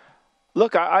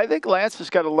 Look, I think Lance has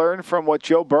got to learn from what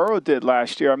Joe Burrow did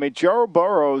last year. I mean, Joe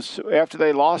Burrow's, after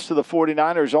they lost to the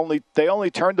 49ers, they only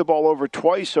turned the ball over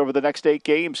twice over the next 8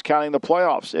 games, counting the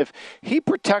playoffs. If he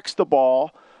protects the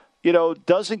ball,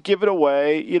 doesn't give it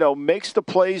away, makes the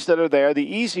plays that are there, the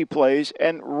easy plays,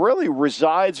 and really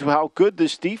resides how good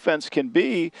this defense can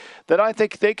be, then I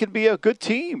think they can be a good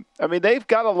team. I mean, they've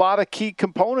got a lot of key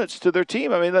components to their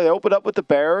team. I mean, they open up with the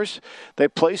Bears. They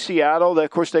play Seattle. Of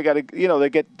course, they got to, they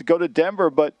get to go to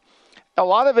Denver. But a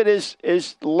lot of it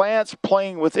is Lance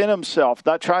playing within himself,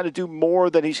 not trying to do more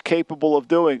than he's capable of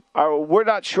doing. We're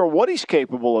not sure what he's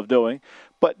capable of doing,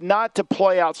 but not to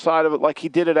play outside of it like he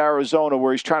did at Arizona,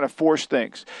 where he's trying to force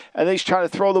things. And then he's trying to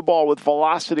throw the ball with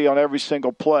velocity on every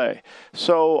single play.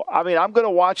 So, I mean, I'm going to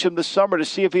watch him this summer to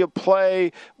see if he'll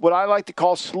play what I like to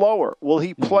call slower. Will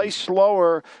he play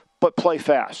slower but play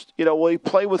fast? Will he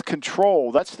play with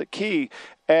control? That's the key.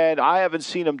 And I haven't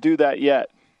seen him do that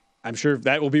yet. I'm sure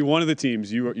that will be one of the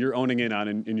teams you're owning in on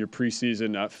in your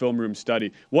preseason film room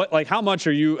study. How much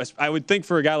are you? I would think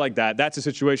for a guy like that, that's a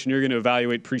situation you're going to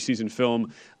evaluate preseason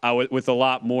film with a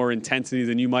lot more intensity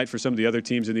than you might for some of the other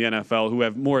teams in the NFL who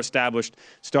have more established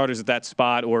starters at that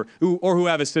spot, or who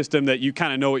have a system that you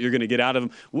kind of know what you're going to get out of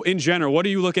them. In general, what are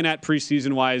you looking at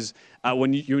preseason wise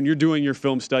when you're doing your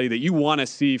film study that you want to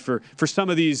see for some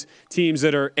of these teams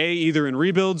that are A, either in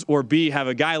rebuilds, or B, have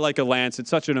a guy like a Lance at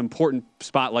such an important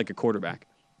spot like a quarterback?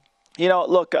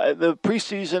 Look, the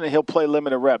preseason, he'll play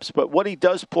limited reps. But what he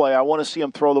does play, I want to see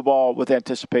him throw the ball with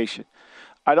anticipation.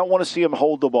 I don't want to see him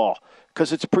hold the ball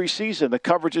because it's preseason. The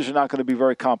coverages are not going to be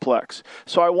very complex.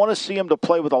 So I want to see him to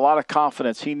play with a lot of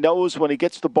confidence. He knows when he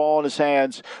gets the ball in his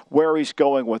hands where he's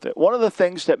going with it. One of the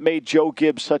things that made Joe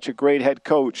Gibbs such a great head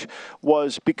coach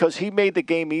was because he made the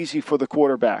game easy for the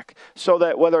quarterback. So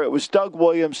that whether it was Doug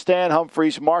Williams, Stan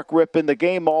Humphries, Mark Rippon, the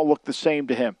game all looked the same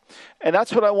to him. And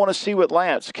that's what I want to see with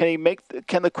Lance. Can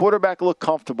the quarterback look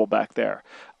comfortable back there?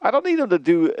 I don't need him to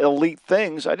do elite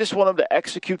things. I just want him to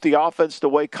execute the offense the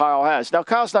way Kyle has. Now,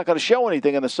 Kyle's not going to show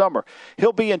anything in the summer.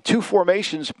 He'll be in 2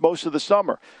 formations most of the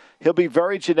summer. He'll be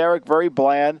very generic, very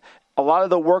bland. A lot of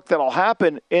the work that will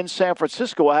happen in San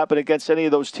Francisco will happen against any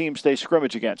of those teams they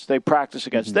scrimmage against, they practice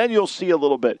against. Mm-hmm. Then you'll see a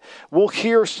little bit. We'll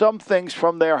hear some things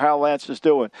from there how Lance is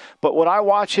doing. But when I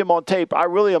watch him on tape, I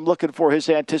really am looking for his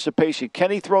anticipation.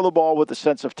 Can he throw the ball with a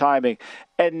sense of timing?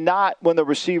 and not when the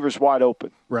receiver's wide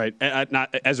open. Right.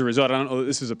 Not as a result, I don't know.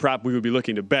 This is a prop we would be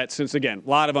looking to bet since, again, a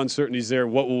lot of uncertainties there.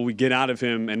 What will we get out of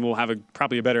him? And we'll have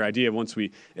probably a better idea once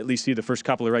we at least see the first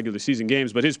couple of regular season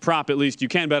games. But his prop, at least, you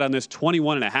can bet on this.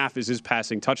 21.5 is his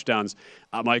passing touchdowns,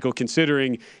 Michael,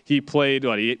 considering he played,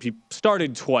 he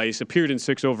started twice, appeared in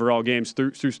 6 overall games,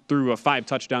 threw 5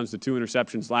 touchdowns to 2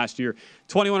 interceptions last year.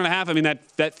 21.5, I mean,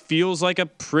 that feels like a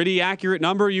pretty accurate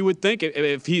number, you would think.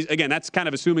 If he's, again, that's kind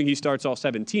of assuming he starts all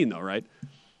 17, though, right?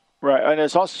 Right, and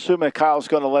it's also assuming Kyle's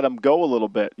going to let him go a little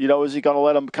bit. Is he going to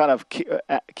let him kind of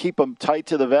keep him tight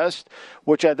to the vest,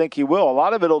 which I think he will. A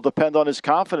lot of it will depend on his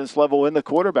confidence level in the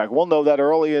quarterback. We'll know that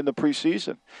early in the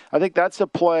preseason. I think that's a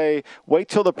play. Wait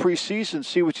till the preseason,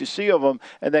 see what you see of him,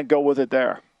 and then go with it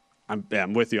there.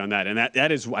 I'm with you on that. And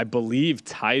that is, I believe,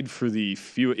 tied for the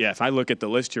few. Yeah, if I look at the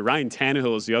list here, Ryan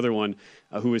Tannehill is the other one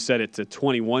who has set it to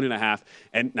 21.5.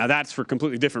 And now that's for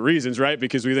completely different reasons, right?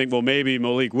 Because we think, well, maybe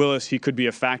Malik Willis, he could be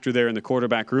a factor there in the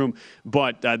quarterback room.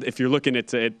 But if you're looking at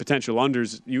potential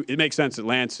unders, it makes sense that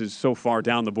Lance is so far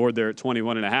down the board there at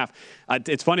 21.5.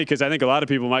 It's funny because I think a lot of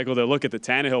people, Michael, they'll look at the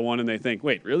Tannehill one and they think,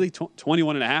 wait, really?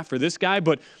 21.5 for this guy?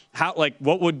 But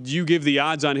what would you give the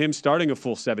odds on him starting a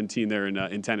full 17 there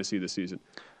in Tennessee this season?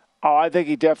 Oh, I think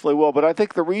he definitely will. But I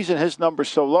think the reason his number's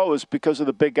so low is because of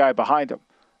the big guy behind him.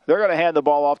 They're going to hand the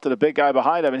ball off to the big guy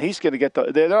behind him, and he's going to get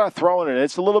they're not throwing it.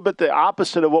 It's a little bit the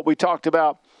opposite of what we talked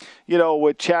about,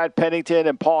 with Chad Pennington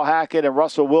and Paul Hackett and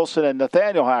Russell Wilson and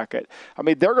Nathaniel Hackett. I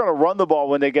mean, they're going to run the ball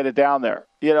when they get it down there,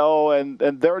 and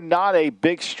they're not a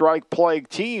big strike plague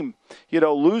team.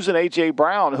 Losing A.J.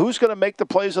 Brown, who's going to make the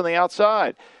plays on the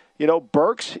outside?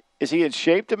 Burks, is he in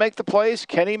shape to make the plays?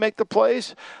 Can he make the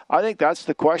plays? I think that's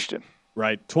the question.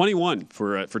 Right, 21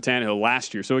 for Tannehill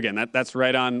last year. So again, that's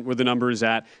right on where the number is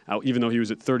at. Even though he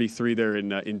was at 33 there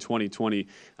in 2020,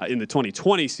 in the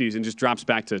 2020 season, just drops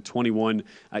back to 21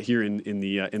 here in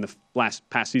the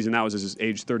past season. That was his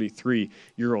age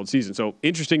 33-year-old season. So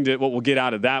interesting what we'll get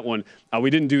out of that one. We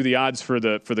didn't do the odds for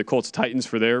the Colts Titans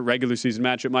for their regular season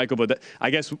matchup, Michael. But I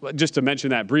guess just to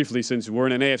mention that briefly, since we're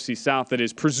in an AFC South that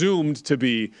is presumed to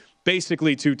be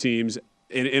basically 2 teams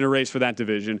in a race for that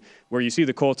division, where you see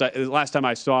the Colts, last time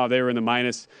I saw, they were in the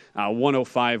minus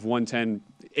 105, 110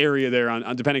 area there,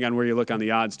 depending on where you look on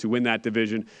the odds to win that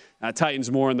division.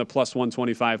 Titans more in the plus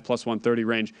 125, plus 130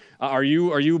 range. Are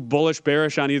you bullish,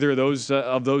 bearish on either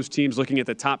of those teams looking at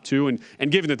the top 2? And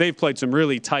given that they've played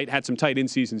had some tight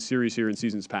in-season series here in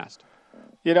seasons past?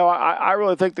 I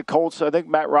really think the Colts, I think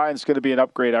Matt Ryan's going to be an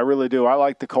upgrade. I really do. I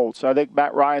like the Colts. I think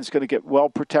Matt Ryan's going to get well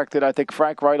protected. I think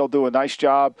Frank Wright will do a nice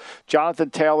job. Jonathan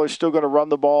Taylor's still going to run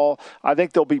the ball. I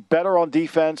think they'll be better on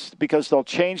defense because they'll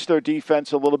change their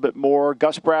defense a little bit more.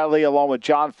 Gus Bradley along with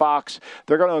John Fox,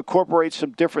 they're going to incorporate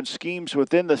some different schemes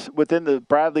within the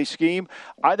Bradley scheme.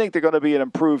 I think they're going to be an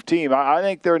improved team. I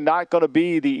think they're not going to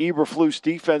be the Eberflus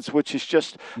defense, which is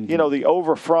just, the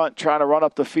over front trying to run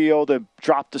up the field and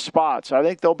drop the spots. I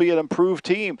think they'll be an improved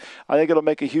team. I think it'll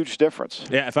make a huge difference.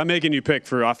 Yeah, if I'm making you pick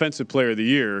for Offensive Player of the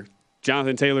Year,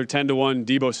 Jonathan Taylor 10-1,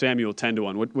 Deebo Samuel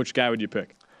 10-1. Which guy would you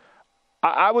pick?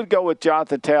 I would go with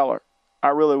Jonathan Taylor. I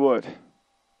really would.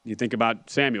 You think about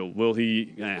Samuel. Will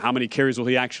he? How many carries will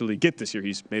he actually get this year?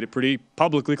 He's made it pretty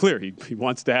publicly clear. He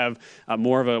wants to have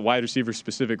more of a wide receiver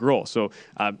specific role. So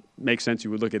makes sense you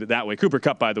would look at it that way. Cooper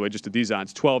Kupp, by the way, just at these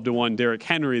odds, 12-1. Derrick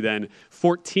Henry then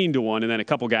 14-1, and then a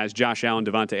couple guys, Josh Allen,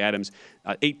 Devontae Adams,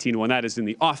 18-1. That is in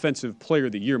the Offensive Player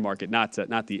of the Year market, not the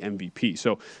MVP.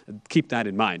 So keep that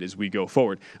in mind as we go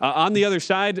forward. On the other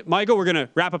side, Michael, we're going to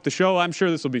wrap up the show. I'm sure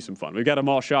this will be some fun. We've got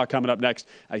Amal Shaw coming up next.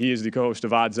 He is the co-host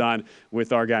of Odds On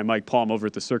with our guy Mike Palm over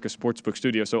at the Circus Sportsbook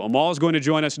Studio. So Amal is going to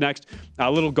join us next.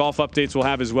 Little golf updates we'll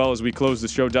have as well as we close the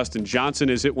show. Dustin Johnson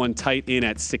has hit one tight in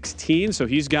at 16. So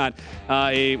he's got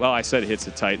I said it hits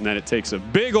it tight, and then it takes a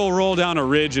big old roll down a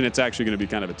ridge, and it's actually going to be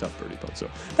kind of a tough birdie putt. So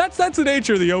that's the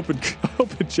nature of the Open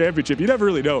Championship. You never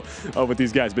really know with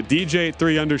these guys. But DJ at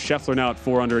 3 under, Scheffler now at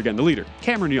 4 under. Again, the leader,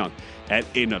 Cameron Young at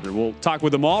 8 under. We'll talk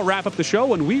with them all, wrap up the show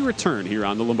when we return here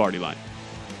on the Lombardi Line.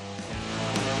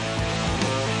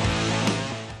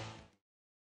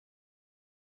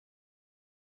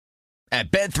 At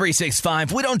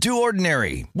Bet365, we don't do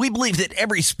ordinary. We believe that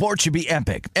every sport should be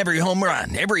epic. Every home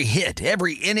run, every hit,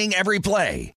 every inning, every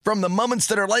play. From the moments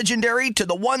that are legendary to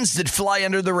the ones that fly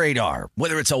under the radar.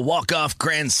 Whether it's a walk-off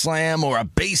grand slam or a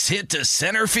base hit to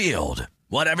center field.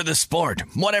 Whatever the sport,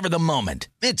 whatever the moment.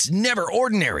 It's never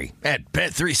ordinary at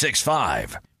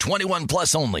Bet365. 21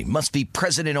 plus only. Must be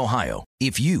present in Ohio.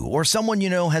 If you or someone you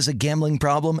know has a gambling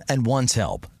problem and wants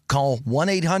help, call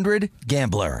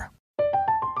 1-800-GAMBLER.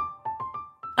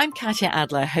 I'm Katya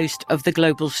Adler, host of The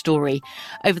Global Story.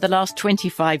 Over the last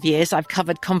 25 years, I've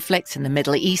covered conflicts in the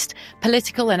Middle East,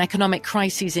 political and economic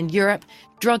crises in Europe,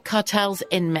 drug cartels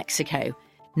in Mexico.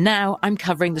 Now I'm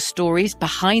covering the stories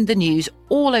behind the news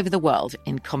all over the world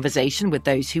in conversation with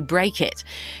those who break it.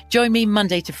 Join me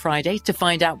Monday to Friday to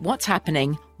find out what's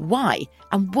happening, why,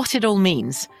 and what it all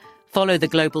means. Follow The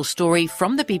Global Story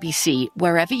from the BBC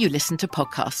wherever you listen to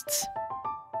podcasts.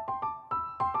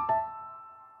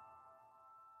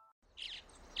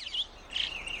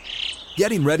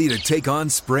 Getting ready to take on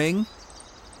spring?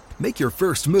 Make your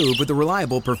first move with the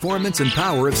reliable performance and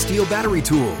power of Steel battery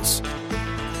tools.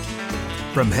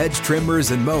 From hedge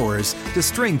trimmers and mowers to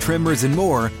string trimmers and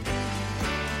more,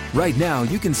 right now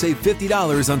you can save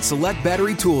 $50 on select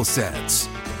battery tool sets.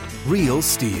 Real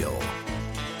Steel.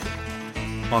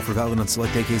 Offer valid on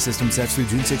select AK system sets through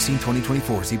June 16,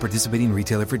 2024. See participating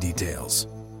retailer for details.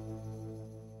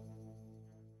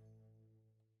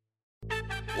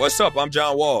 What's up? I'm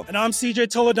John Wall. And I'm CJ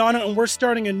Toledano, and we're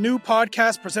starting a new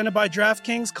podcast presented by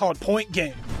DraftKings called Point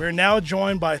Game. We're now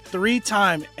joined by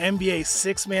three-time NBA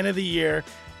Sixth Man of the Year,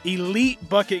 elite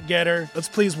bucket getter. Let's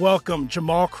please welcome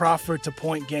Jamal Crawford to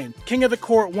Point Game. King of the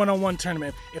Court one-on-one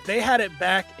tournament. If they had it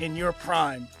back in your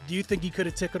prime, do you think you could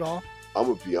have took it all? I'm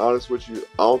going to be honest with you.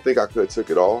 I don't think I could have took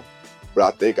it all, but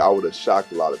I think I would have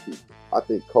shocked a lot of people. I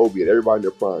think Kobe and everybody in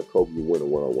their prime, Kobe would win a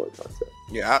one-on-one contest.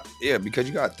 Yeah, because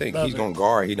you got to think, he's going to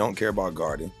guard. He don't care about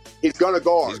guarding. He's going to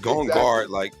guard. He's going to guard.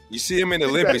 Like, you see him in the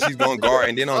Olympics, he's going to guard.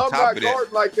 And then on top of that. I'm not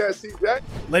guarding like that, CJ.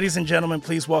 Ladies and gentlemen,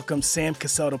 please welcome Sam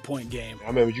Cassell to Point Game. I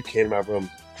remember you came out from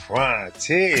crying,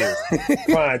 tears.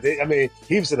 I mean,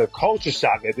 he was in a culture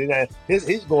shock. And then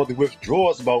he's going through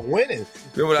withdrawals about winning.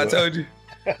 Remember what I told you?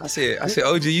 I said,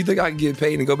 OG, you think I can get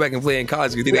paid and go back and play in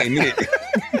college because it ain't it?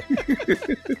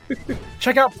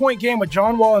 Check out Point Game with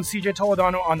John Wall and CJ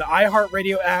Toledano on the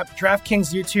iHeartRadio app,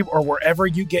 DraftKings YouTube, or wherever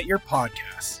you get your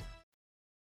podcasts.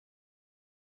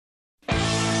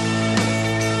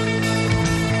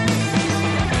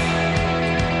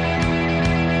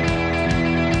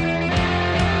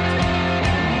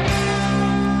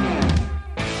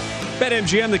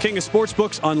 BetMGM, the king of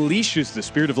sportsbooks, unleashes the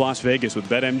spirit of Las Vegas with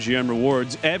BetMGM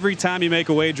rewards. Every time you make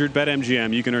a wager at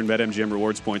BetMGM, you can earn BetMGM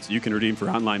rewards points you can redeem for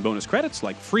online bonus credits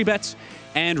like free bets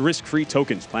and risk-free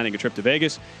tokens. Planning a trip to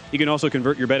Vegas, you can also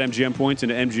convert your BetMGM points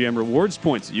into MGM rewards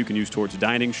points that you can use towards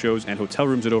dining, shows, and hotel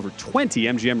rooms at over 20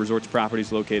 MGM Resorts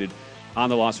properties located on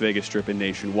the Las Vegas Strip and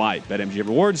nationwide. BetMGM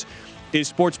Rewards is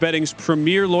sports betting's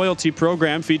premier loyalty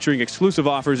program featuring exclusive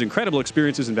offers, incredible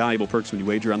experiences, and valuable perks when you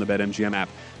wager on the BetMGM app.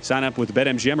 Sign up with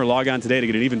BetMGM or log on today to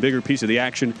get an even bigger piece of the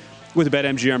action with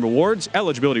BetMGM Rewards.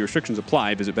 Eligibility restrictions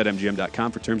apply. Visit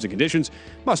BetMGM.com for terms and conditions.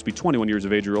 Must be 21 years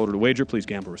of age or older to wager. Please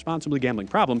gamble responsibly. Gambling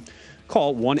problem?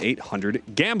 Call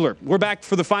 1-800-GAMBLER. We're back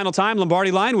for the final time.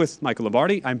 Lombardi Line with Michael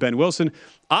Lombardi. I'm Ben Wilson.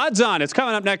 Odds On. It's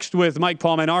coming up next with Mike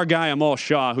Paulman, our guy Amal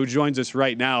Shaw, who joins us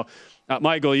right now.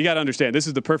 Michael, you got to understand, this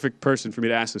is the perfect person for me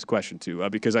to ask this question to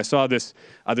because I saw this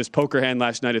poker hand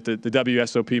last night at the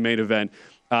WSOP main event.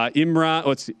 Imran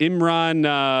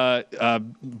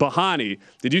Bahani.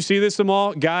 Did you see this,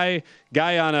 Amal? Guy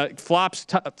on a flops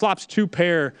two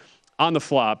pair on the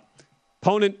flop.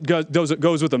 Opponent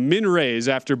goes with a min raise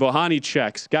after Bahani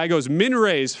checks. Guy goes min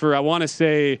raise for, I want to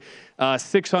say,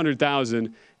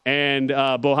 600,000. And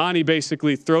Bohani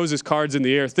basically throws his cards in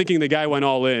the air, thinking the guy went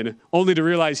all in, only to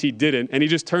realize he didn't. And he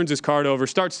just turns his card over,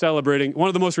 starts celebrating. One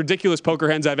of the most ridiculous poker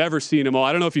hands I've ever seen him all.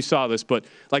 I don't know if you saw this, but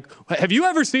have you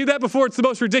ever seen that before? It's the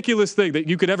most ridiculous thing that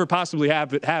you could ever possibly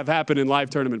have happen in live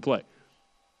tournament play.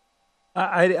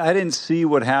 I didn't see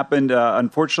what happened.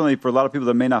 Unfortunately, for a lot of people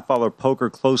that may not follow poker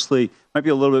closely, it might be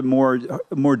a little bit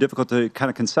more difficult to kind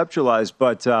of conceptualize.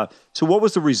 But so what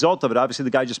was the result of it? Obviously, the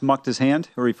guy just mucked his hand,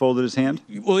 or he folded his hand.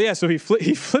 Well, yeah. So he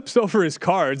flips over his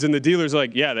cards, and the dealer's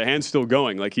like, "Yeah, the hand's still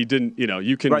going. Like he didn't,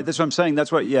 you can." Right. That's what I'm saying.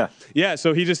 That's what. Yeah. Yeah.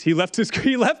 So he left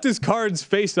his cards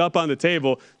face up on the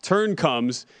table. Turn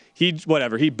comes. He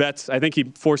bets. I think he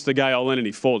forced the guy all in and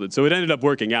he folded. So it ended up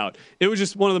working out. It was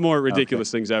just one of the more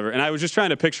ridiculous things ever. And I was just trying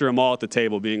to picture them all at the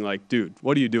table being like, dude,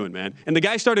 what are you doing, man? And the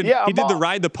guy started, he did the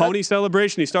ride the pony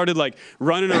celebration. He started like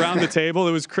running around the table.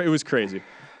 It was crazy.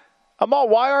 Amal,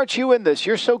 why aren't you in this?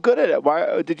 You're so good at it.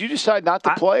 Why did you decide not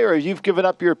to play, or you've given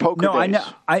up your poker days? No,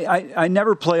 I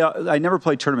never play. I never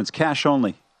play tournaments, cash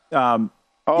only. Okay.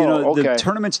 The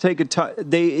tournaments take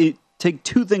take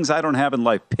two things I don't have in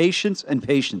life: patience and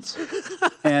patience.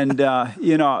 And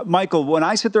Michael, when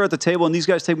I sit there at the table and these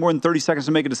guys take more than 30 seconds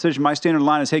to make a decision, my standard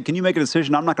line is, "Hey, can you make a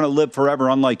decision? I'm not going to live forever,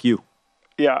 unlike you."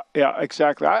 Yeah,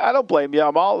 exactly. I don't blame you.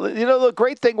 The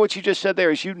great thing what you just said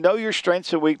there is your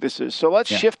strengths and weaknesses. So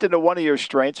let's shift into one of your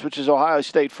strengths, which is Ohio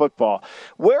State football.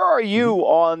 Where are you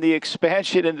on the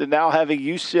expansion into now having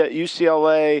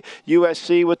UCLA,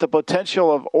 USC, with the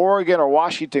potential of Oregon or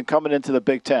Washington coming into the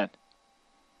Big Ten?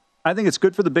 I think it's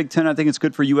good for the Big Ten. I think it's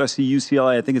good for USC,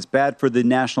 UCLA. I think it's bad for the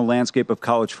national landscape of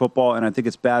college football, and I think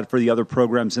it's bad for the other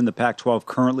programs in the Pac-12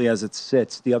 currently as it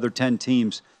sits, the other 10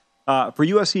 teams. For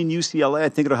USC and UCLA, I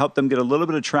think it'll help them get a little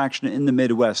bit of traction in the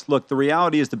Midwest. Look, the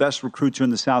reality is the best recruits are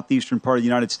in the southeastern part of the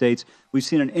United States. We've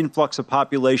seen an influx of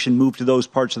population move to those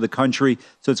parts of the country,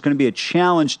 so it's going to be a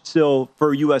challenge still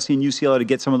for USC and UCLA to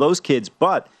get some of those kids.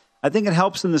 But I think it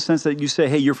helps in the sense that you say,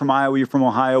 hey, you're from Iowa, you're from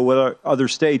Ohio, what other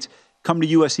states? Come to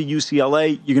USC,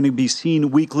 UCLA, you're going to be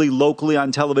seen weekly, locally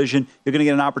on television. You're going to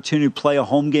get an opportunity to play a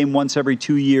home game once every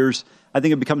 2 years. I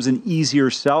think it becomes an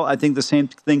easier sell. I think the same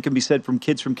thing can be said from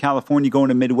kids from California going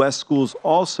to Midwest schools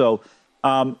also.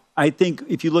 I think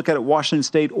if you look at it, Washington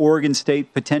State, Oregon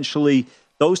State, potentially,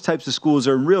 those types of schools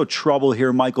are in real trouble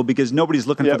here, Michael, because nobody's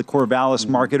looking for the Corvallis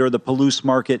market or the Palouse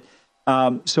market.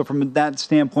 So from that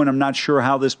standpoint, I'm not sure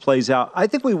how this plays out. I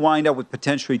think we wind up with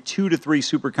potentially 2 to 3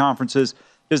 super conferences.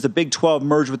 Does the Big 12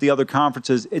 merge with the other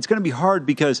conferences? It's going to be hard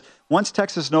because once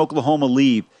Texas and Oklahoma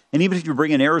leave, and even if you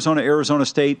bring in Arizona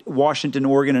State, Washington,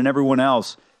 Oregon, and everyone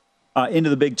else into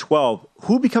the Big 12,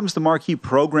 who becomes the marquee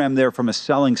program there from a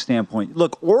selling standpoint?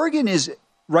 Look, Oregon is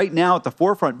right now at the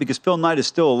forefront because Phil Knight is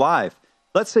still alive.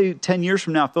 Let's say 10 years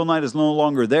from now, Phil Knight is no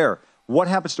longer there. What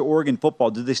happens to Oregon football?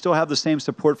 Do they still have the same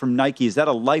support from Nike? Is that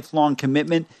a lifelong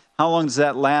commitment? How long does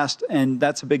that last? And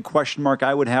that's a big question mark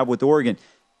I would have with Oregon.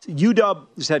 UW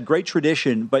has had great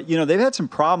tradition, but, they've had some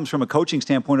problems from a coaching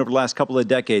standpoint over the last couple of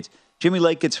decades. Jimmy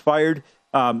Lake gets fired.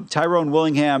 Tyrone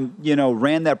Willingham,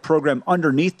 ran that program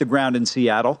underneath the ground in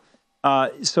Seattle.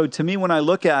 So to me, when I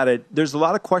look at it, there's a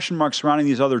lot of question marks surrounding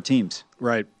these other teams.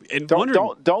 Right. And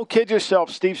don't kid yourself.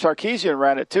 Steve Sarkisian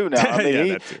ran it too now. I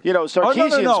mean,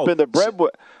 Sarkisian's been the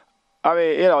breadwinner. I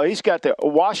mean, he's got the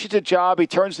Washington job. He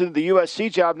turns into the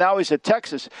USC job. Now he's at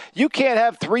Texas. You can't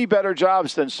have 3 better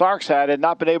jobs than Sark's had and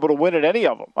not been able to win at any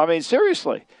of them. I mean,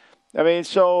 seriously. I mean,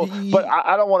 but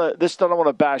I don't want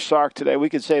to bash Sark today. We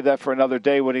can save that for another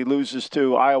day when he loses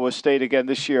to Iowa State again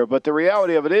this year. But the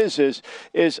reality of it is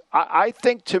I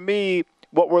think, to me,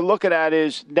 what we're looking at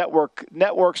is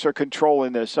networks are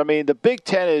controlling this. I mean, the Big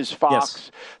Ten is Fox.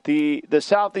 Yes. The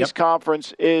Southeast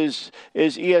Conference is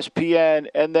ESPN.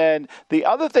 And then the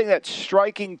other thing that's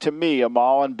striking to me,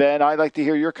 Amal and Ben, I'd like to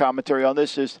hear your commentary on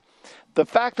this, is the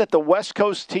fact that the West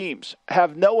Coast teams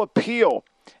have no appeal.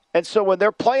 And so when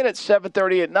they're playing at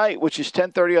 7:30 at night, which is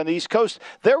 10:30 on the East Coast,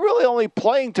 they're really only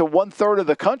playing to 1/3 of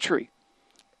the country.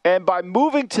 And by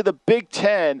moving to the Big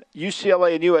Ten,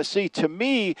 UCLA and USC, to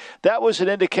me, that was an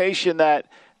indication that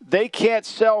they can't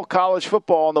sell college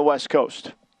football on the West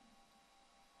Coast.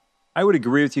 I would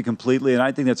agree with you completely, and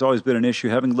I think that's always been an issue.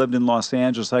 Having lived in Los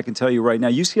Angeles, I can tell you right now,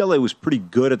 UCLA was pretty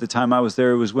good at the time I was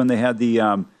there. It was when they had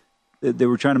they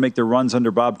were trying to make their runs under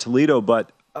Bob Toledo,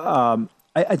 but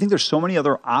I think there's so many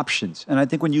other options. And I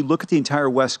think when you look at the entire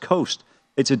West Coast,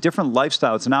 it's a different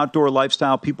lifestyle. It's an outdoor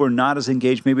lifestyle. People are not as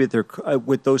engaged maybe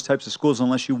with those types of schools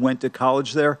unless you went to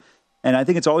college there. And I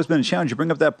think it's always been a challenge. You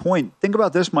bring up that point. Think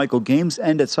about this, Michael. Games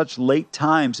end at such late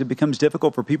times, it becomes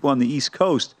difficult for people on the East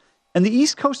Coast. And the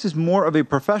East Coast is more of a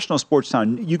professional sports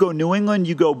town. You go New England,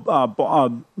 you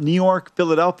go New York,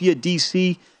 Philadelphia,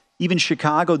 D.C., even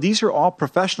Chicago. These are all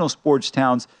professional sports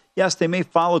towns. Yes, they may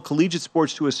follow collegiate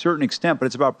sports to a certain extent, but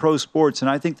it's about pro sports. And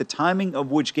I think the timing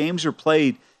of which games are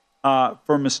played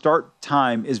from a start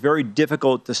time is very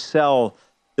difficult to sell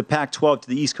the Pac-12 to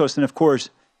the East Coast. And, of course,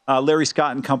 Larry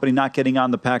Scott and company not getting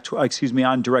on the Pac-12,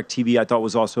 on DirecTV, I thought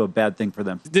was also a bad thing for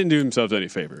them. Didn't do themselves any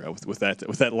favor with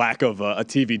that lack of a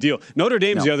TV deal. Notre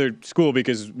Dame's the other school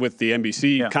because with the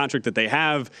NBC contract that they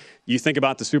have, you think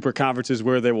about the super conferences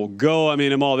where they will go. I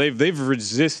mean, Amal, they've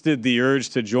resisted the urge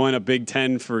to join a Big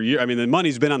Ten for years. I mean, the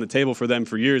money's been on the table for them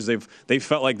for years. They've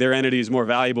felt like their entity is more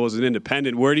valuable as an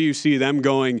independent. Where do you see them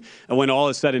going when all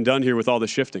is said and done here with all the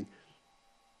shifting?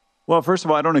 Well, first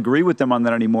of all, I don't agree with them on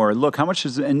that anymore. Look, how much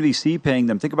is NBC paying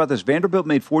them? Think about this. Vanderbilt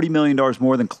made $40 million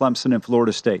more than Clemson and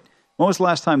Florida State. When was the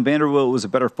last time Vanderbilt was a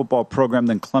better football program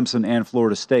than Clemson and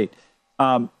Florida State?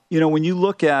 When you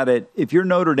look at it, if you're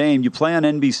Notre Dame, you play on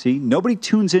NBC. Nobody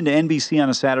tunes into NBC on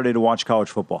a Saturday to watch college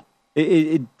football.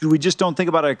 We just don't think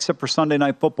about it except for Sunday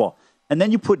Night Football. And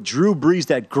then you put Drew Brees,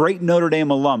 that great Notre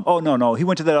Dame alum. Oh, no, he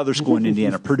went to that other school in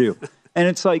Indiana, Purdue. And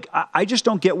it's like, I just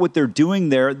don't get what they're doing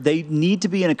there. They need to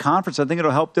be in a conference. I think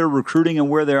it'll help their recruiting and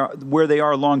where they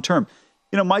are long term.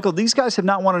 Michael, these guys have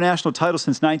not won a national title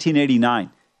since 1989.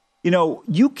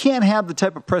 You can't have the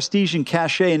type of prestige and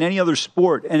cachet in any other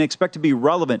sport and expect to be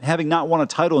relevant having not won a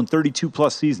title in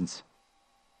 32-plus seasons.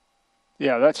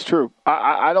 Yeah, that's true.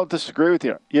 I don't disagree with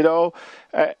you,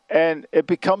 and it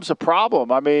becomes a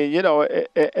problem. I mean,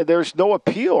 there's no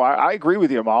appeal. I agree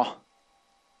with you, Mal.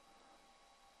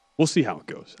 We'll see how it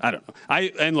goes. I don't know.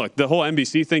 And look, the whole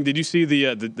NBC thing. Did you see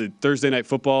the Thursday Night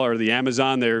Football or the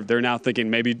Amazon? They're now thinking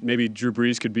maybe Drew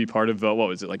Brees could be part of what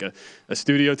was it, like a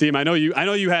studio team? I know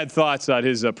you had thoughts on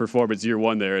his performance year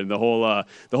one there and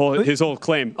his whole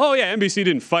claim. Oh yeah, NBC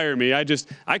didn't fire me.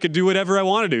 I could do whatever I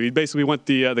want to do. He basically went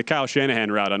the Kyle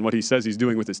Shanahan route on what he says he's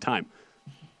doing with his time.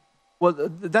 Well,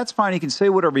 that's fine. He can say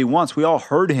whatever he wants. We all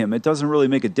heard him. It doesn't really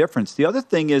make a difference. The other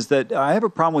thing is that I have a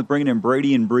problem with bringing in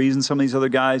Brady and Brees and some of these other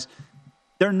guys.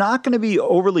 They're not going to be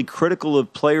overly critical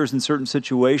of players in certain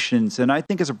situations. And I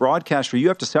think as a broadcaster, you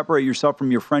have to separate yourself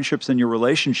from your friendships and your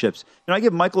relationships. I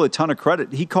give Michael a ton of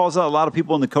credit. He calls out a lot of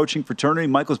people in the coaching fraternity.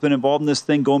 Michael's been involved in this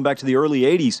thing going back to the early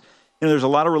 80s. There's a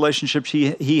lot of relationships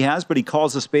he has, but he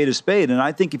calls a spade a spade. And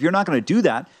I think if you're not going to do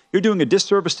that, you're doing a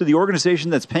disservice to the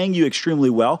organization that's paying you extremely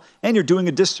well, and you're doing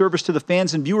a disservice to the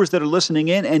fans and viewers that are listening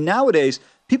in. And nowadays,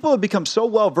 people have become so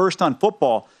well-versed on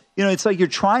football. It's like you're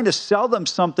trying to sell them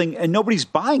something and nobody's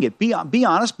buying it. Be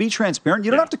honest, be transparent. You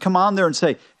don't have to come on there and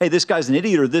say, hey, this guy's an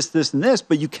idiot or this, and this,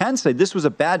 but you can say this was a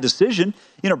bad decision.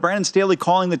 Brandon Staley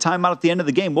calling the timeout at the end of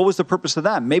the game. What was the purpose of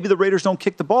that? Maybe the Raiders don't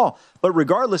kick the ball, but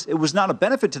regardless, it was not a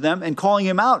benefit to them, and calling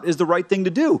him out is the right thing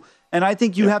to do. And I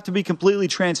think you have to be completely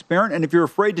transparent, and if you're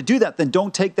afraid to do that, then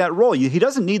don't take that role. He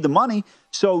doesn't need the money,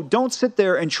 so don't sit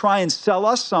there and try and sell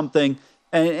us something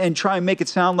and try and make it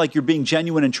sound like you're being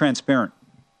genuine and transparent.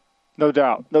 No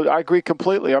doubt. No, I agree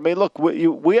completely. I mean, look,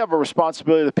 we have a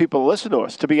responsibility to people to listen to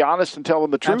us, to be honest and tell them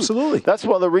the truth. Absolutely. That's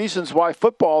one of the reasons why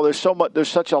football, there's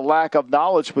such a lack of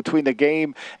knowledge between the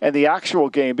game and the actual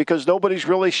game, because nobody's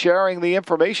really sharing the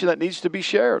information that needs to be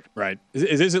shared. Right.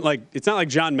 It's not like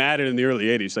John Madden in the early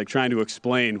 80s, like trying to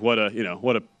explain what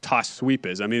a toss sweep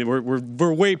is. I mean,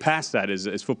 we're way past that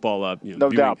as football, no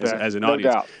doubt, as an no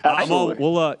audience. Doubt. Absolutely.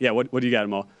 What do you got,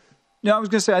 Amal? No, I was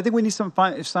going to say, I think we need to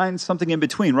find something in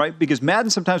between, right? Because Madden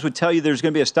sometimes would tell you there's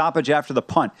going to be a stoppage after the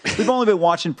punt. We've only been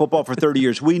watching football for 30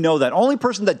 years. We know that. Only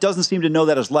person that doesn't seem to know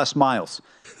that is Les Miles.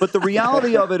 But the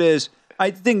reality of it is,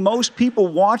 I think most people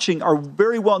watching are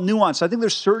very well nuanced. I think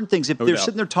there's certain things, if they're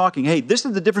sitting there talking, hey, this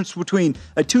is the difference between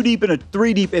a 2-deep and a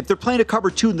 3-deep. If they're playing a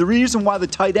cover 2, the reason why the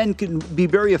tight end can be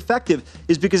very effective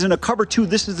is because in a cover 2,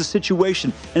 this is the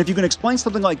situation. And if you can explain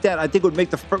something like that, I think it would make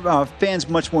the fans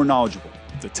much more knowledgeable.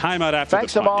 The timeout after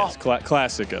Thanks, the punt. Amal. Yes,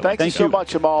 classic. Thank you so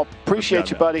much, Amal.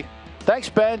 Appreciate you, buddy. Thanks,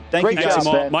 Ben. Great job,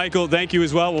 Ben. Michael, thank you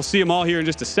as well. We'll see them all here in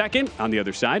just a second. On the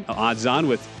other side, Odds On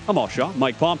with Amal Shaw,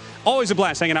 Mike Palm. Always a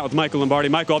blast hanging out with Michael Lombardi.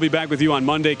 Michael, I'll be back with you on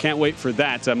Monday. Can't wait for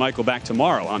that. Michael back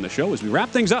tomorrow on the show as we wrap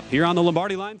things up here on the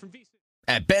Lombardi Line from VSiN.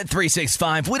 At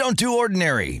Bet365, we don't do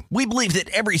ordinary. We believe that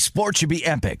every sport should be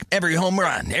epic. Every home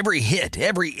run, every hit,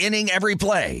 every inning, every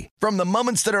play. From the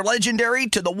moments that are legendary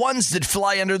to the ones that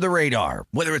fly under the radar.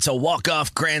 Whether it's a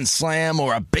walk-off grand slam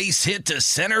or a base hit to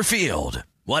center field.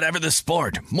 Whatever the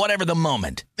sport, whatever the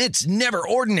moment. It's never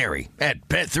ordinary at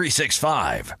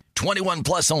Bet365. 21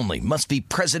 plus only. Must be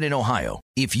present in Ohio.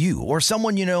 If you or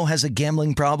someone you know has a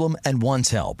gambling problem and wants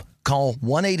help, call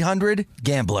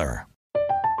 1-800-GAMBLER.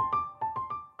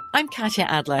 I'm Katya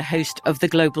Adler, host of The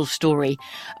Global Story.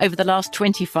 Over the last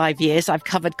 25 years, I've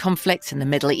covered conflicts in the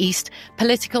Middle East,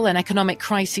 political and economic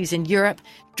crises in Europe,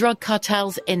 drug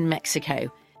cartels in Mexico.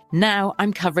 Now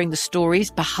I'm covering the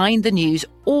stories behind the news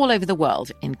all over the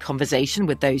world in conversation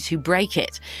with those who break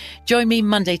it. Join me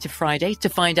Monday to Friday to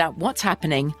find out what's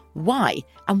happening, why,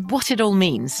 and what it all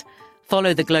means.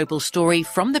 Follow The Global Story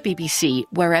from the BBC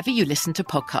wherever you listen to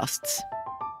podcasts.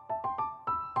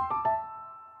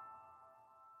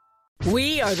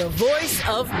 We are the voice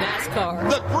of NASCAR.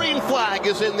 The green flag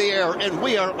is in the air, and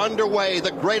we are underway.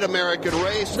 The Great American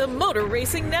Race. The Motor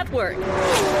Racing Network.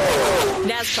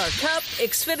 NASCAR Cup,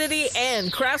 Xfinity,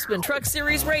 and Craftsman Truck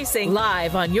Series Racing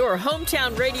live on your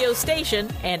hometown radio station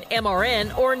and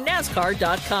MRN or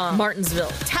NASCAR.com.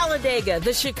 Martinsville, Talladega,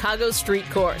 the Chicago Street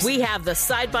Course. We have the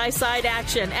side-by-side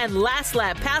action and last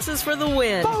lap passes for the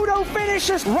win. Photo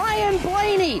finishes. Ryan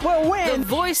Blaney will win. The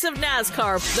voice of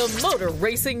NASCAR, the Motor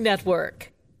Racing Network.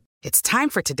 It's time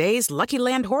for today's Lucky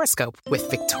Land horoscope with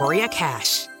Victoria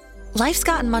Cash. Life's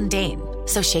gotten mundane,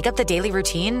 so shake up the daily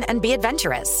routine and be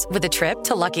adventurous with a trip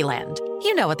to Lucky Land.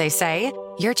 You know what they say,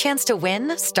 your chance to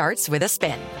win starts with a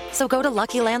spin. So go to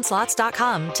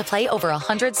LuckyLandSlots.com to play over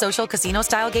 100 social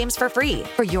casino-style games for free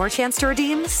for your chance to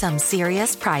redeem some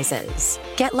serious prizes.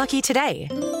 Get lucky today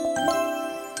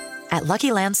at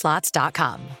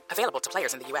LuckyLandSlots.com. Available to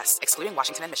players in the U.S., excluding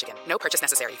Washington and Michigan. No purchase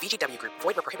necessary. VGW Group.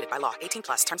 Void where prohibited by law.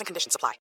 18+. Terms and conditions apply.